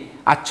ঘুমে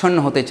আচ্ছন্ন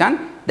হতে চান।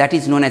 That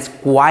is known as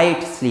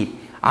quiet sleep.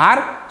 আর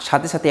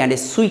সাথে সাথে অ্যান্ড এ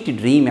সুইট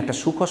ড্রিম, একটা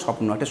সুখ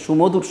স্বপ্ন, একটা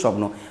সুমধুর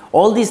স্বপ্ন।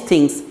 All this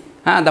things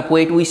the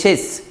poet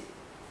wishes.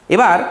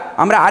 এবার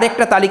আমরা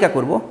আরেকটা তালিকা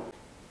করব।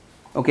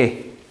 ওকে,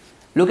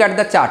 look at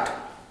the chart.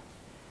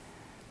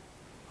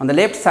 On the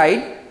left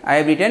side I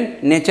have written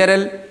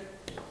natural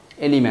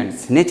elements.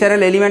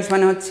 Natural elements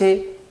মানে হচ্ছে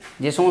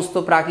যে সমস্ত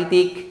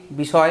প্রাকৃতিক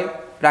বিষয়,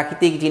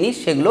 প্রাকৃতিক জিনিস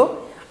সেগুলো।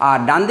 আর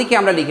ডান দিকে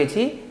আমরা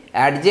লিখেছি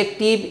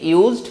adjective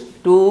used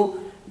to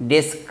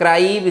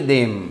describe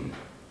them.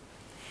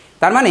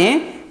 তার মানে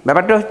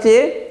ব্যাপারটা হচ্ছে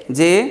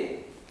যে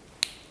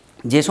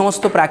যে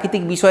সমস্ত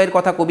প্রাকৃতিক বিষয়ের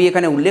কথা কবি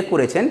এখানে উল্লেখ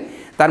করেছেন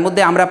তার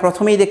মধ্যে আমরা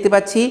প্রথমেই দেখতে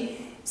পাচ্ছি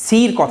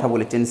সির কথা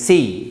বলেছেন। সি,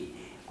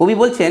 কবি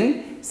বলছেন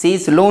C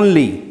is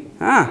lonely.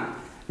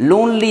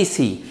 Lonely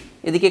C,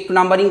 এদিকে একটু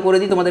নাম্বারিং করে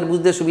দিই তোমাদের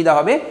বুঝতে সুবিধা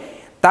হবে।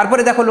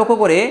 তারপরে দেখো লক্ষ্য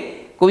করে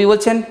কবি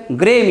বলছেন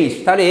গ্রে মিস্ট,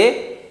 তাহলে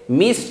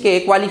মিস্টকে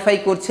কোয়ালিফাই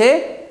করছে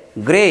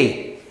গ্রে।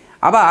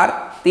 আবার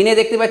তিনে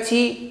দেখতে পাচ্ছি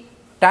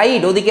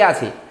টাইড, ওদিকে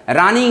আছে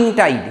রানিং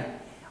টাইড।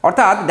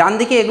 অর্থাৎ ডান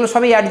দিকে এগুলো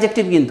সবই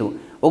অ্যাডজেক্টিভ, কিন্তু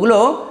ওগুলো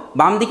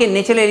বাম দিকে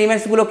ন্যাচারাল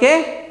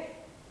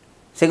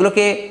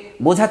সেগুলোকে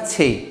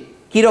বোঝাচ্ছে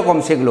কীরকম,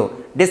 সেগুলো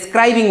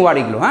ডেসক্রাইবিং ওয়ার্ড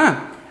এগুলো।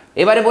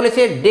 এবারে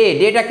বলেছে ডে,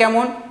 ডেটা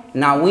কেমন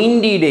না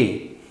উইন্ডি ডে।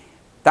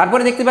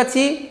 তারপরে দেখতে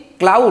পাচ্ছি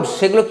ক্লাউডস,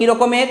 সেগুলো কী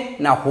রকমের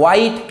না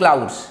হোয়াইট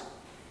ক্লাউডস।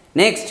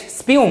 নেক্সট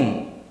স্পিউম,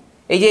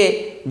 এই যে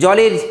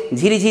জলের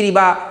ঝিরিঝিরি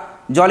বা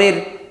জলের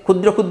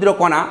ক্ষুদ্র ক্ষুদ্র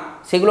কণা,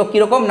 সেগুলো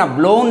কীরকম না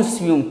ব্লোন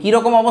স্পিউম।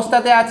 কীরকম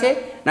অবস্থাতে আছে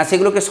না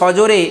সেগুলোকে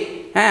সজোরে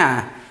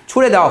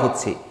ছুঁড়ে দেওয়া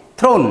হচ্ছে,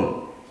 থ্রোন।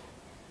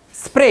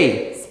 স্প্রে,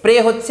 স্প্রে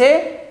হচ্ছে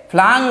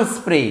ফ্লাং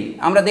স্প্রে।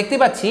 আমরা দেখতে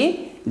পাচ্ছি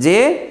যে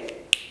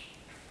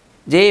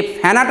যে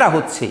ফ্যানাটা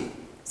হচ্ছে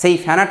সেই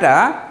ফ্যানাটা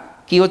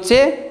কি হচ্ছে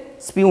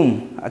স্পিউম।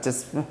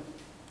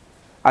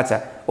 আচ্ছা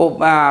ও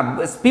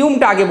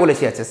স্পিউমটা আগে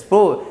বলেছি। আচ্ছা,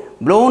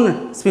 ব্লোন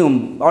স্পিউম,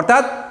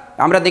 অর্থাৎ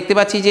আমরা দেখতে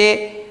পাচ্ছি যে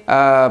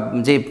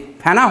যে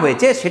ফ্যানা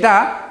হয়েছে সেটা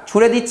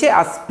ছুঁড়ে দিচ্ছে,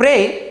 আর স্প্রে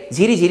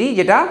ঝিরিঝিরি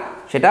যেটা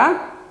সেটা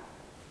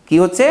কি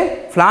হচ্ছে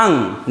ফ্লাং,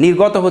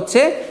 নির্গত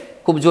হচ্ছে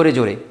খুব জোরে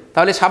জোরে।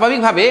 তাহলে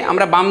স্বাভাবিকভাবে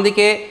আমরা বাম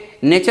দিকে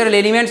ন্যাচারাল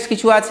এলিমেন্টস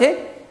কিছু আছে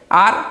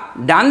আর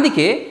ডান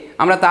দিকে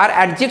আমরা তার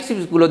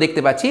অ্যাডজেক্টিভসগুলো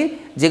দেখতে পাচ্ছি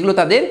যেগুলো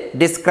তাদের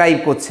ডেসক্রাইব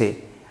করছে।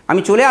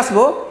 আমি চলে আসব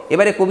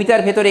এবারে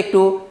কবিতার ভেতরে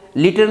একটু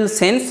লিটল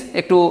সেন্স,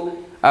 একটু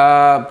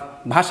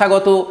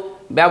ভাষাগত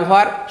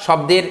ব্যবহার,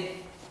 শব্দের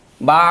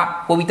বা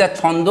কবিতার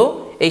ছন্দ,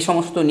 এই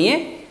সমস্ত নিয়ে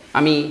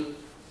আমি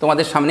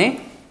তোমাদের সামনে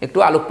একটু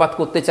আলোকপাত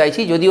করতে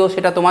চাইছি। যদিও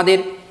সেটা তোমাদের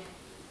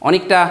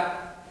অনেকটা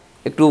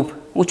একটু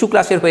উঁচু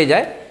ক্লাসের হয়ে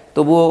যায়,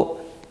 তবুও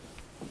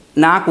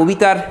না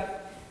কবিতার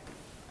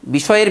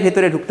বিষয়ের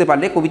ভেতরে ঢুকতে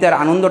পারলে কবিতার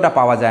আনন্দটা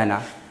পাওয়া যায় না।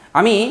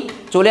 আমি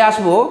চলে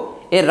আসব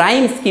এর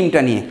রাইম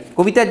স্কিমটা নিয়ে।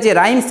 কবিতার যে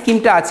রাইম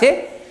স্কিমটা আছে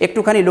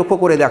একটুখানি লক্ষ্য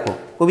করে দেখো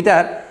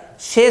কবিতার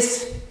শেষ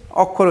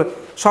অক্ষর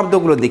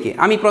শব্দগুলোর দিকে।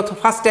 আমি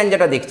ফার্স্ট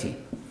স্ট্যাঞ্জাটা দেখছি।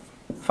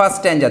 ফার্স্ট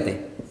স্ট্যাঞ্জাতে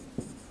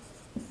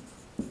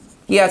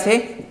কি আছে?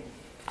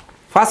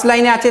 ফার্স্ট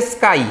লাইনে আছে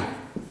স্কাই,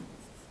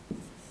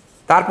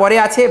 তারপরে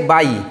আছে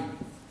বাই।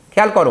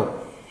 খেয়াল করো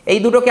এই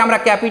দুটোকে আমরা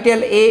ক্যাপিটাল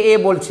এ এ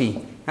বলছি,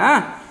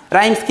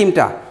 রাইম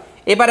স্কিমটা।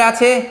 এবারে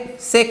আছে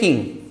সেকিং,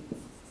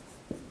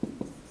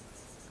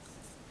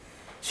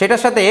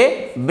 সেটার সাথে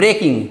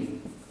ব্রেকিং,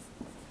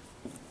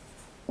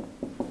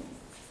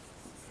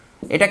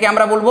 এটাকে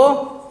আমরা বলবো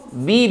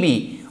বিবি।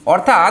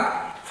 অর্থাৎ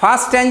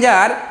ফার্স্ট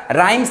স্ট্যাঞ্জার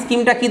রাইম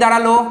স্কিমটা কি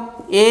দাঁড়ালো?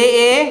 এ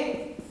এ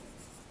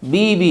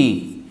বি বি,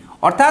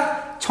 অর্থাৎ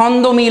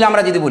ছন্দ মিল।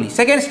 আমরা যদি বলি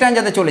সেকেন্ড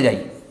স্ট্যাঞ্জাতে চলে যাই,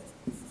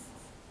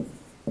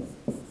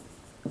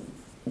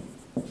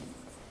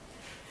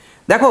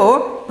 দেখো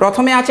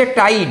প্রথমে আছে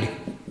টাইড।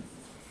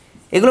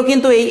 এগুলো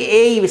কিন্তু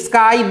এই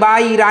স্কাই,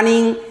 বাই,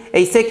 রানিং,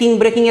 এই সেকিং,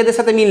 ব্রেকিং এদের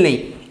সাথে মিল নেই।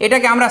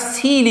 এটাকে আমরা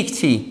সি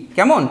লিখছি,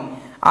 কেমন?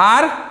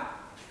 আর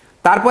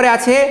তারপরে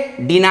আছে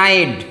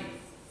ডিনাইড,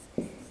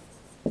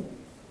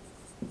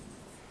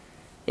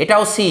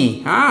 এটাও সি।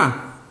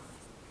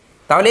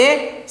 তাহলে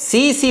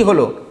সি সি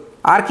হলো।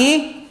 আর কি?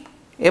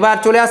 এবার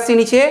চলে আসছি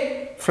নিচে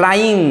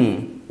ফ্লাইং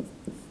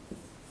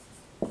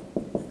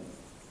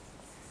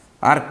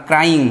আর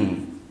ক্রাইং।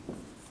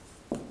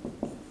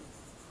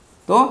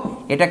 তো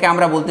এটাকে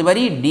আমরা বলতে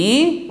পারি ডি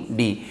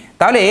ডি।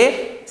 তাহলে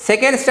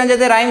সেকেন্ড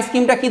স্ট্যাঞ্জাতে রাইম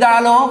স্কিমটা কি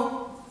দাঁড়ালো?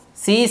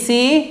 C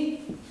C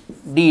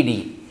D D.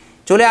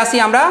 চলে আসি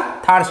আমরা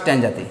থার্ড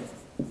স্ট্যাঞ্জাতে।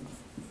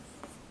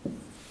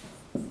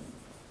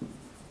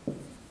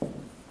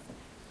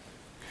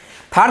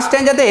 থার্ড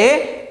স্ট্যাঞ্জাতে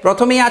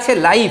প্রথমেই আছে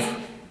লাইফ।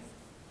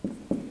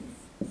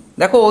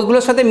 দেখো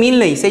ওইগুলোর সাথে মিল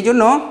নেই, সেই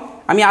জন্য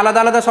আমি আলাদা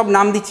আলাদা সব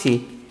নাম দিচ্ছি।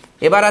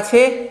 এবার আছে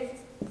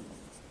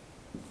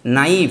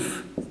নাইফ,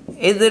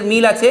 এদের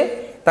মিল আছে,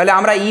 তাহলে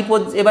আমরা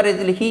এবারে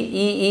লিখি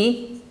ই ই,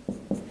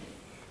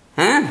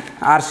 হ্যাঁ,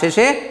 আর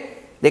শেষে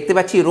দেখতে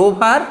পাচ্ছি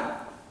রোভার,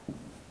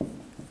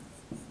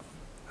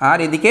 আর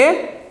এদিকে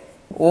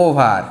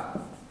ওভার,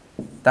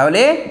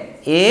 তাহলে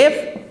এফ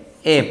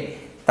এফ,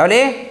 তাহলে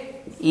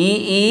ই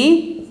ই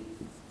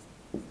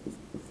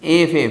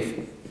এফ এফ।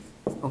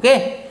 ওকে,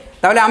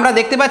 তাহলে আমরা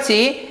দেখতে পাচ্ছি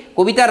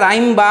কবিতার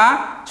রাইম বা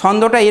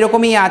ছন্দটা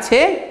এরকমই আছে,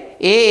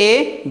 এ A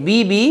B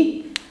B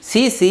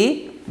C C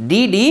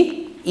D D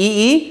E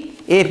E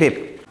F F.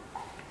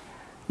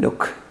 Look,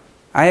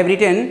 I have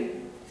written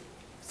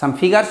some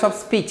figures of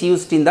speech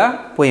used in the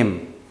poem.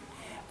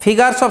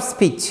 Figures of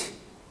speech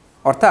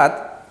অর্থাৎ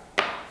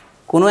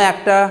কোনো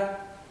একটা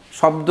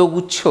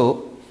শব্দগুচ্ছ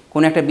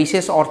কোনো একটা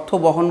বিশেষ অর্থ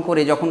বহন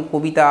করে যখন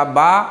কবিতা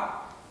বা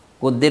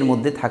গদ্যের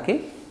মধ্যে থাকে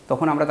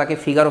তখন আমরা তাকে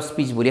ফিগার অফ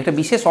স্পিচ বলি। একটা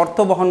বিশেষ অর্থ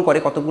বহন করে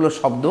কতগুলো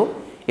শব্দ,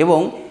 এবং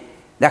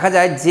দেখা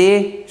যায় যে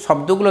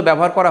শব্দগুলো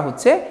ব্যবহার করা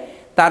হচ্ছে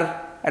তার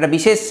একটা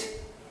বিশেষ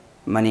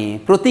মানে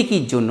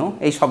প্রতীকীর জন্য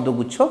এই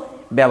শব্দগুচ্ছ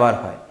ব্যবহার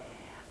হয়।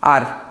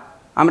 আর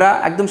আমরা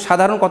একদম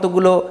সাধারণ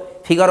কতগুলো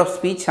ফিগার অফ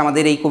স্পিচ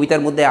আমাদের এই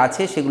কবিতার মধ্যে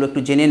আছে সেগুলো একটু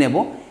জেনে নেব,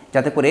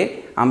 যাতে করে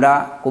আমরা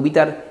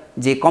কবিতার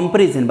যে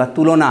কম্প্যারিজন বা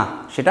তুলনা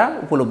সেটা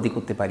উপলব্ধি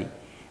করতে পারি।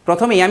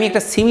 প্রথমেই আমি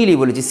একটা সিমিলি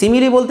বলেছি।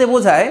 সিমিলি বলতে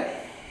বোঝায়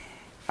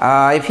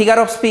এ figure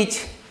of speech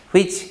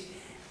which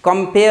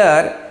compare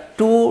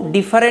to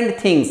different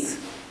things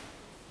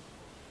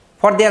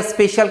for their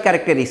special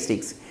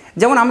characteristics.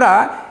 যেমন আমরা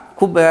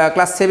খুব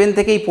ক্লাস 7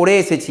 থেকেই পড়ে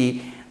এসেছি,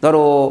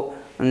 ধরো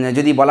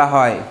যদি বলা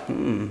হয়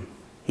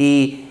he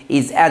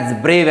is as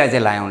brave as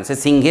a lion, সে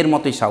সিংহের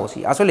মতোই সাহসী।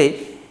 আসলে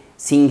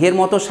সিংহের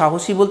মতো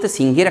সাহসী বলতে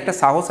সিংহের একটা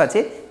সাহস আছে,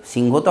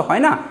 সিংহ তো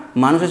হয় না,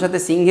 মানুষের সাথে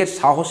সিংহের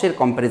সাহসের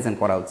কম্প্যারিজন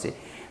করা হচ্ছে।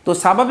 তো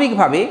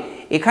স্বাভাবিকভাবে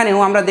এখানেও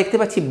আমরা দেখতে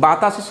পাচ্ছি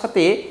বাতাসের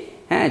সাথে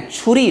হ্যাঁ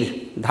ছুরির,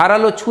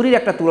 ধারালো ছুরির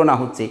একটা তুলনা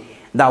হচ্ছে।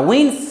 The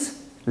winds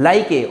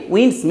like a,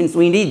 winds means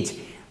Windies,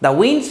 the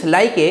winds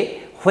like a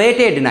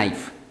হোয়েটেড knife.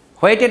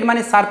 হোয়েটেড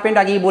মানে সার্পেন্ট,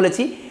 আগেই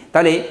বলেছি।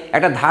 তাহলে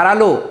একটা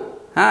ধারালো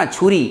হ্যাঁ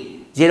ছুরি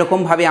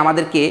যেরকমভাবে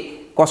আমাদেরকে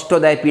কষ্ট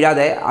দেয়, পীড়া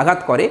দেয়, আঘাত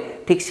করে,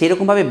 ঠিক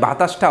সেরকমভাবে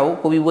বাতাসটাও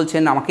কবি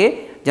বলছেন আমাকে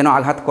যেন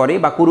আঘাত করে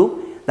বা করুক।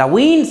 The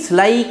winds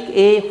like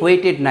a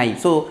হোয়েটেড knife.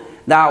 So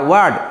the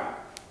word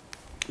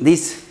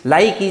this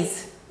like is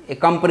a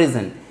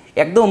comparison.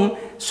 একদম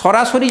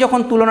সরাসরি যখন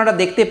তুলনাটা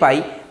দেখতে পাই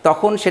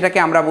তখন সেটাকে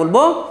আমরা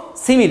বলবো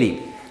সিমিলি।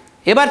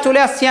 এবার চলে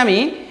আসছি আমি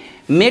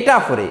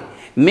মেটাফোরে।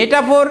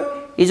 Metaphor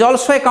is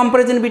also a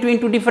comparison between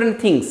two different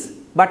things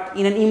but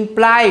in an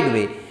implied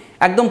way.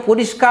 একদম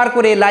পরিষ্কার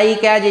করে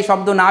লাইক অ্যাজ এই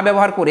শব্দ না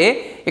ব্যবহার করে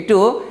একটু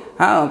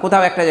হ্যাঁ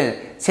কোথাও একটা,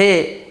 সে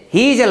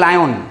he is a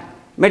lion,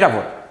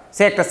 metaphor,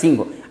 সে একটা সিংহ।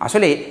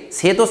 আসলে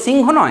সে তো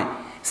সিংহ নয়,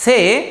 সে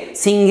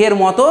সিংহের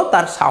মতো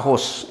তার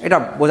সাহস, এটা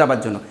বোঝাবার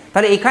জন্য।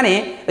 তাহলে এখানে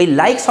এই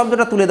লাইক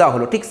শব্দটা তুলে দেওয়া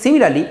হলো। ঠিক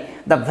সিমিলারলি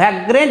দ্য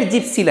ভ্যাগ্রেন্ট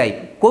জিপসি লাইফ।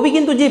 কবি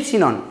কিন্তু জিপসি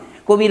নন,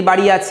 কবির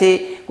বাড়ি আছে,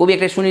 কবি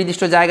একটা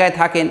সুনির্দিষ্ট জায়গায়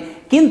থাকেন,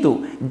 কিন্তু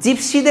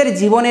জিপসিদের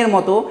জীবনের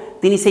মতো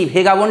তিনি সেই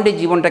ভেগাবন্ডের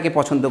জীবনটাকে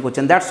পছন্দ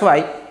করছেন। That's why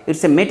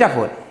it's a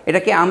metaphor.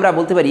 এটাকে আমরা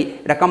বলতে পারি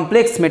এটা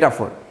complex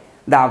metaphor.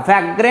 The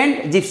ভ্যাগ্রেন্ট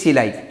gypsy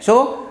life. So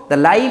the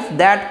life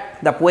that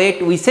the poet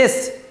wishes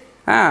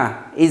হ্যাঁ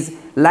is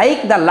like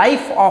the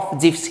life of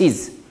জিপসিজ।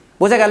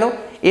 বোঝা গেল?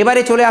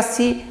 এবারে চলে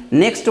আসছি,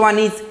 next one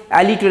is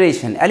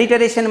alliteration.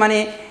 Alliteration মানে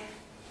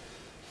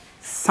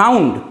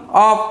sound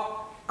of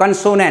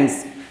consonants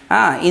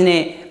in a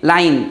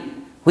line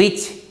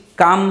which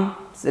comes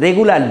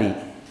regularly.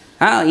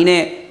 in a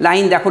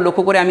line দেখো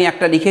লক্ষ্য করে আমি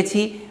একটা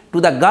লিখেছি, to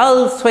the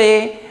girl's way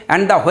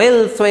and the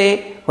whale's way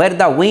where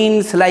the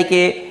winds like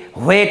a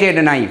whetted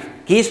knife.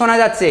 কি শোনা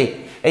যাচ্ছে?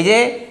 এই যে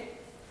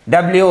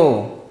W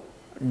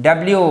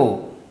W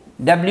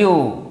W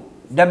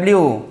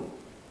W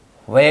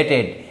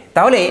whetted।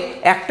 তাহলে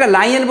একটা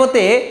লাইনের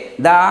মধ্যে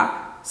the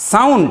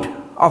sound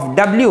of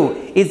W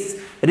is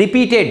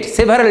repeated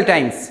several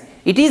times.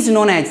 It is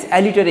known as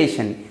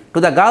alliteration. To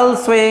the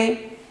girl's way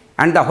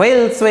and the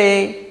whale's way,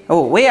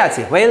 oh way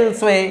আছে,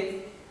 whale's way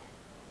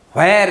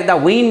where the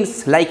winds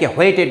like a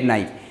whetted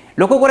knife.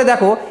 লক্ষ্য করে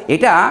দেখো,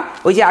 এটা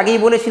ওই যে আগেই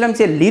বলেছিলাম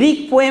যে লিরিক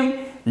পোয়েম,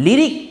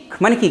 লিরিক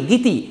মানে কি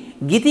গীতি,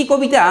 গীতি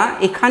কবিতা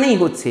এখানেই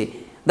হচ্ছে।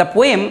 The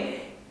poem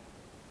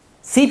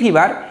C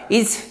fever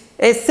is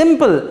a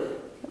simple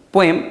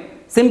poem,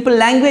 simple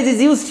language is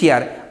used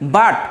here,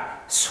 but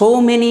so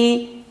many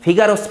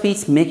figure of speech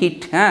make it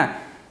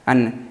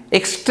and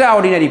extra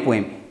ordinary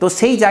poem. তো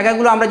সেই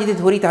জায়গাগুলো আমরা যদি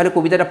ধরি তাহলে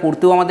কবিতাটা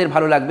পড়তেও আমাদের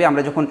ভালো লাগবে।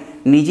 আমরা যখন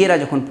নিজেরা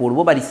যখন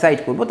পড়বো বা রিসাইট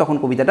করবো তখন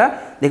কবিতাটা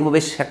দেখবো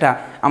বেশ একটা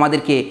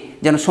আমাদেরকে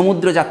যেন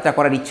সমুদ্র যাত্রা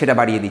করার ইচ্ছেটা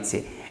বাড়িয়ে দিচ্ছে।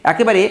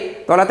 একেবারে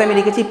তলাতে আমি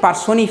লিখেছি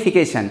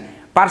পার্সোনিফিকেশন।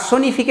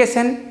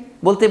 পার্সোনিফিকেশন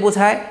বলতে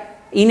বোঝায়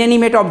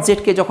ইনঅ্যানিমেট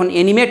অবজেক্টকে যখন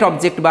অ্যানিমেট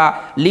অবজেক্ট বা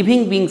লিভিং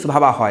বিংস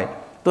ভাবা হয়,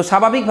 তো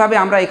স্বাভাবিকভাবে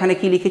আমরা এখানে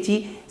কি লিখেছি,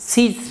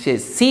 সিজ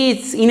face. C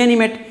is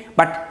inanimate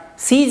but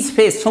seize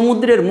face,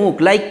 সমুদ্রের মুখ,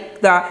 like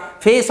the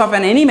face of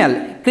an animal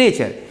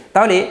creature.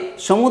 তাহলে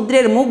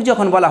সমুদ্রের মুখ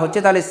যখন বলা হচ্ছে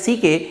তাহলে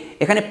সিকে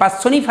এখানে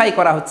পার্সোনিফাই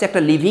করা হচ্ছে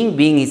একটা লিভিং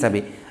বিং হিসাবে।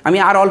 আমি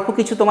আর অল্প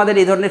কিছু তোমাদের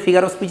এই ধরনের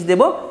ফিগার অফ স্পিচ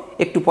দেবো,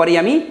 একটু পরেই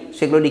আমি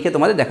সেগুলো লিখে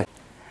তোমাদের দেখাচ্ছি।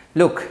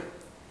 Look,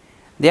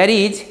 there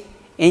is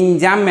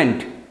enjambment.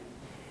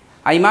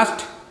 I must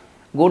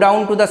go down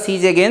to the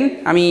seas again.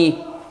 আমি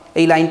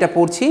এই লাইনটা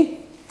পড়ছি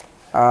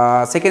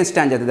সেকেন্ড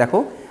স্ট্যান্ডাতে দেখো,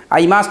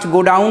 I must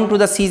go down to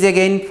the seas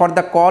again, for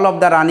the call of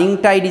the running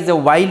tide is a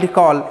wild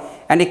call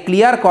and a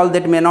clear call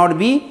that may not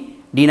be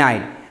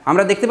denied.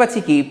 আমরা দেখতে পাচ্ছি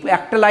কি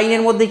একটা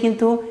লাইনের মধ্যে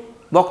কিন্তু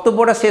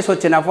বক্তব্যটা শেষ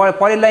হচ্ছে না,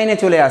 পরের লাইনে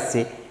চলে আসছে।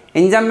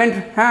 enjambment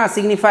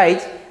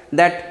signifies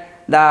that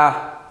the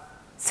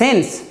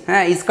sense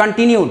is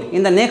continued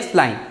in the next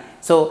line.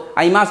 So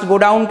I must go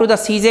down to the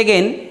seas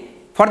again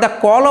for the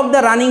call of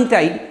the running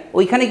tide.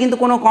 ওইখানে কিন্তু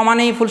কোনো কমা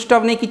নেই, ফুল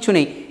স্টপ নেই, কিচ্ছু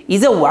নেই,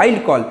 ইজ এ ওয়াইল্ড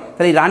কল।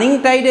 তাহলে running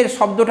টাইডের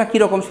শব্দটা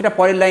কীরকম সেটা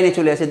পরের লাইনে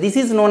চলে আসে। This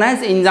is known as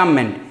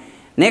enjambment.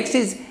 Next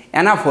is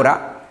anaphora.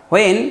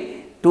 When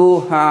two,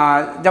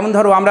 যেমন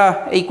ধরো আমরা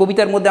এই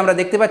কবিতার মধ্যে আমরা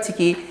দেখতে পাচ্ছি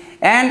কি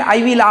অ্যান্ড আই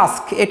উইল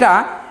আস্ক, এটা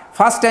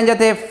ফার্স্ট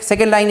স্ট্যান্ডাতে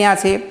সেকেন্ড লাইনে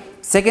আছে,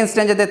 সেকেন্ড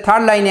স্ট্যান্ডাতে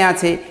থার্ড লাইনে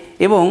আছে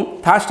এবং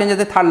থার্ড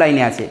স্ট্যান্ডাতে থার্ড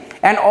লাইনে আছে।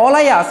 And all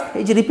I ask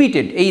is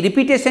repeated, এই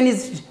repetition is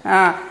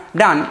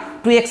done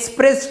to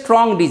express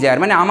strong desire,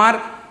 মানে আমার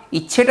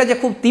ইচ্ছেটা যে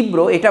খুব তীব্র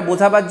এটা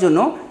বোঝাবার জন্য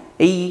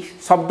এই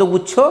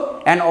শব্দগুচ্ছ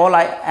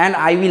অ্যান্ড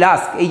আই উইল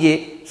আস্ক, এই যে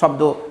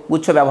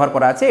শব্দগুচ্ছ ব্যবহার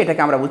করা আছে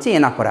এটাকে আমরা বলছি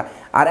এনাফোরা।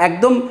 আর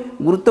একদম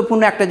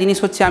গুরুত্বপূর্ণ একটা জিনিস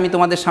হচ্ছে আমি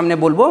তোমাদের সামনে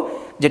বলবো,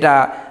 যেটা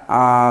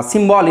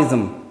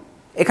সিম্বলিজম।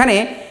 এখানে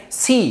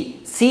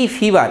C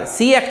fever,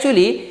 C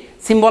actually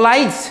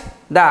symbolise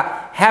the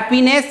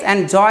happiness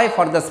and Joy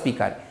for the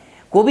speaker.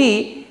 কবি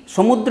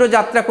সমুদ্র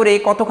যাত্রা করে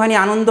কতখানি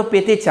আনন্দ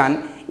পেতে চান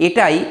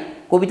এটাই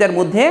কবিতার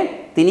মধ্যে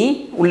তিনি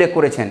উল্লেখ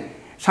করেছেন।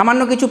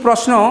 সামান্য কিছু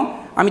প্রশ্ন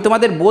আমি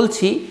তোমাদের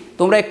বলছি,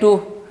 তোমরা একটু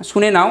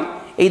শুনে নাও।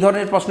 এই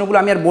ধরনের প্রশ্নগুলো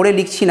আমি আর বোর্ডে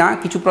লিখছি না,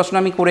 কিছু প্রশ্ন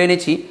আমি করে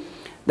এনেছি।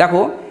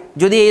 দেখো,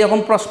 যদি এইরকম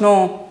প্রশ্ন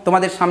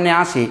তোমাদের সামনে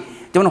আসে,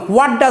 যেমন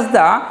what does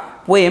the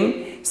poem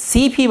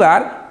C fever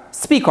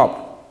speak of,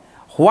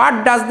 what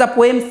does the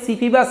poem C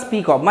fever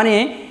speak of, মানে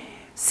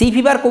সি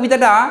ফিভার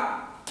কবিতাটা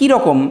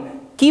কীরকম,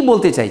 কী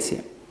বলতে চাইছে।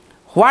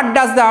 What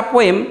does the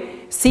poem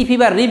C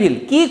fever reveal,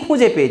 কী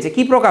খুঁজে পেয়েছে,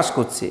 কী প্রকাশ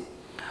করছে।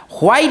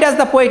 Why does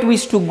the poet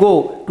wish to go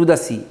to the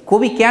sea,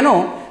 কবি কেন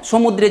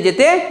সমুদ্রে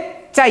যেতে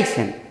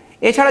চাইছেন।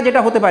 এছাড়া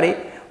যেটা হতে পারে,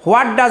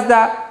 what does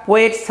the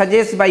poet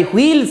suggest by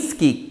wheels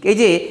kick, এই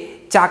যে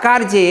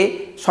চাকার যে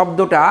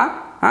শব্দটা,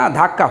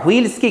 ধাক্কা,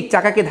 হুইলস কিক,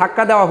 চাকাকে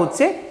ধাক্কা দেওয়া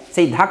হচ্ছে,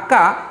 সেই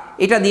ধাক্কা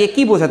এটা দিয়ে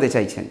কি বোঝাতে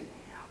চাইছেন।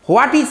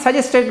 What is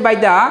suggested by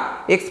the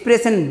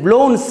expression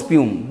blown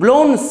স্পিউম,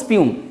 blown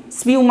স্পিউম,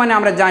 স্পিউম মানে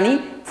আমরা জানি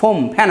ফোম,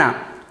 ফেনা,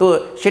 তো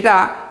সেটা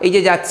এই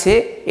যে যাচ্ছে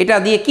এটা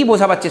দিয়ে কি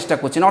বোঝাবার চেষ্টা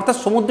করছেন, অর্থাৎ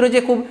সমুদ্র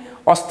যে খুব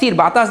অস্থির,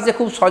 বাতাস যে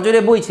খুব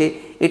সজোরে বইছে,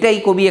 এটাই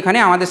কবি এখানে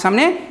আমাদের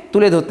সামনে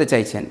তুলে ধরতে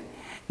চাইছেন।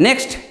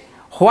 Next,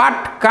 what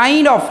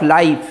kind of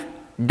life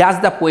does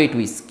the poet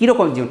wish,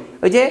 কীরকম জীবন,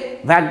 ওই যে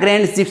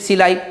ভ্যাগ্রেন্ট জিপসি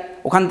লাইফ,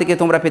 ওখান থেকে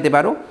তোমরা পেতে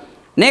পারো।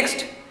 Next,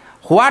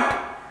 what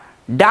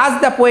does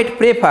the poet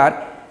prefer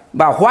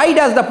বা why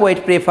does the poet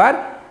prefer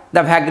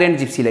the ভ্যাগ্রেন্ট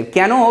gypsy life,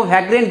 কেন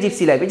ভ্যাগ্রেন্ট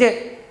জিপসি লাইফ, এই যে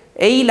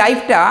এই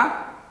লাইফটা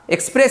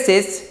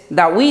expresses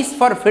the wish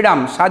for freedom,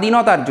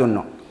 স্বাধীনতার জন্য।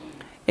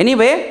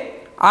 এনিওয়ে,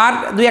 আর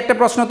দুই একটা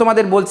প্রশ্ন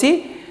তোমাদের বলছি।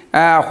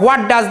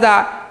 What does the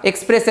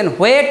expression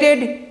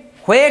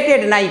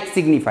হোয়েটেড knife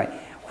signify,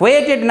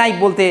 হোয়েটেড knife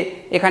বলতে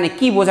এখানে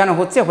কি বোঝানো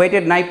হচ্ছে,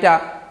 হোয়েটেড নাইফটা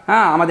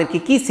আমাদেরকে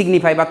কি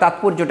সিগনিফাই বা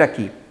তাৎপর্যটা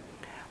কি।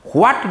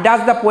 What does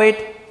the poet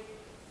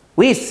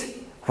wish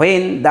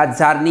when the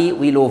journey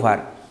will over,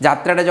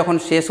 যাত্রাটা যখন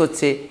শেষ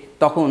হচ্ছে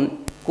তখন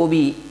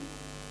কবি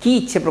কি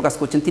ইচ্ছে প্রকাশ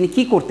করছেন, তিনি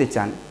কি করতে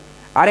চান।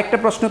 আর একটা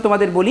প্রশ্ন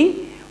তোমাদের বলি,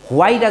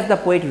 why does the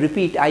poet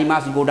repeat I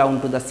must go down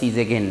to the seize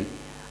again,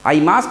 I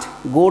must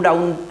go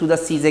down to the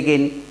seize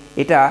again,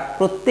 এটা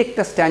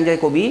প্রত্যেকটা স্ট্যান্ডায়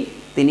কবি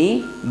তিনি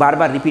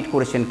বারবার রিপিট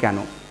করেছেন কেন।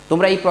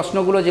 তোমরা এই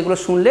প্রশ্নগুলো যেগুলো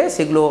শুনলে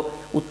সেগুলো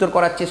উত্তর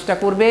করার চেষ্টা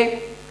করবে।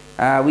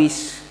 Wish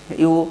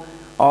you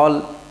all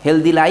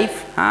healthy life,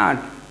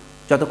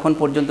 যতক্ষণ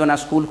পর্যন্ত না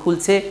স্কুল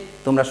খুলছে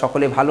তোমরা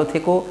সকলে ভালো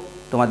থেকো,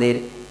 তোমাদের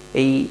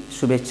এই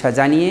শুভেচ্ছা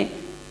জানিয়ে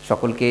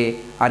সকলকে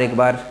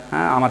আরেকবার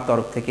আমার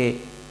তরফ থেকে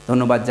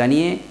ধন্যবাদ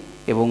জানিয়ে,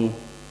 এবং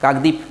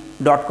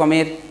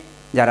কাকদ্বীপ.com-এর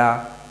যারা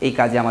এই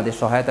কাজে আমাদের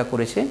সহায়তা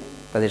করেছে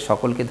তাদের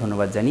সকলকে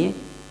ধন্যবাদ জানিয়ে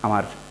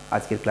আমার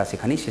আজকের ক্লাস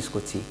এখানেই শেষ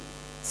করছি।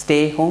 Stay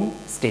home,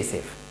 stay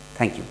safe.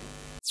 Thank you.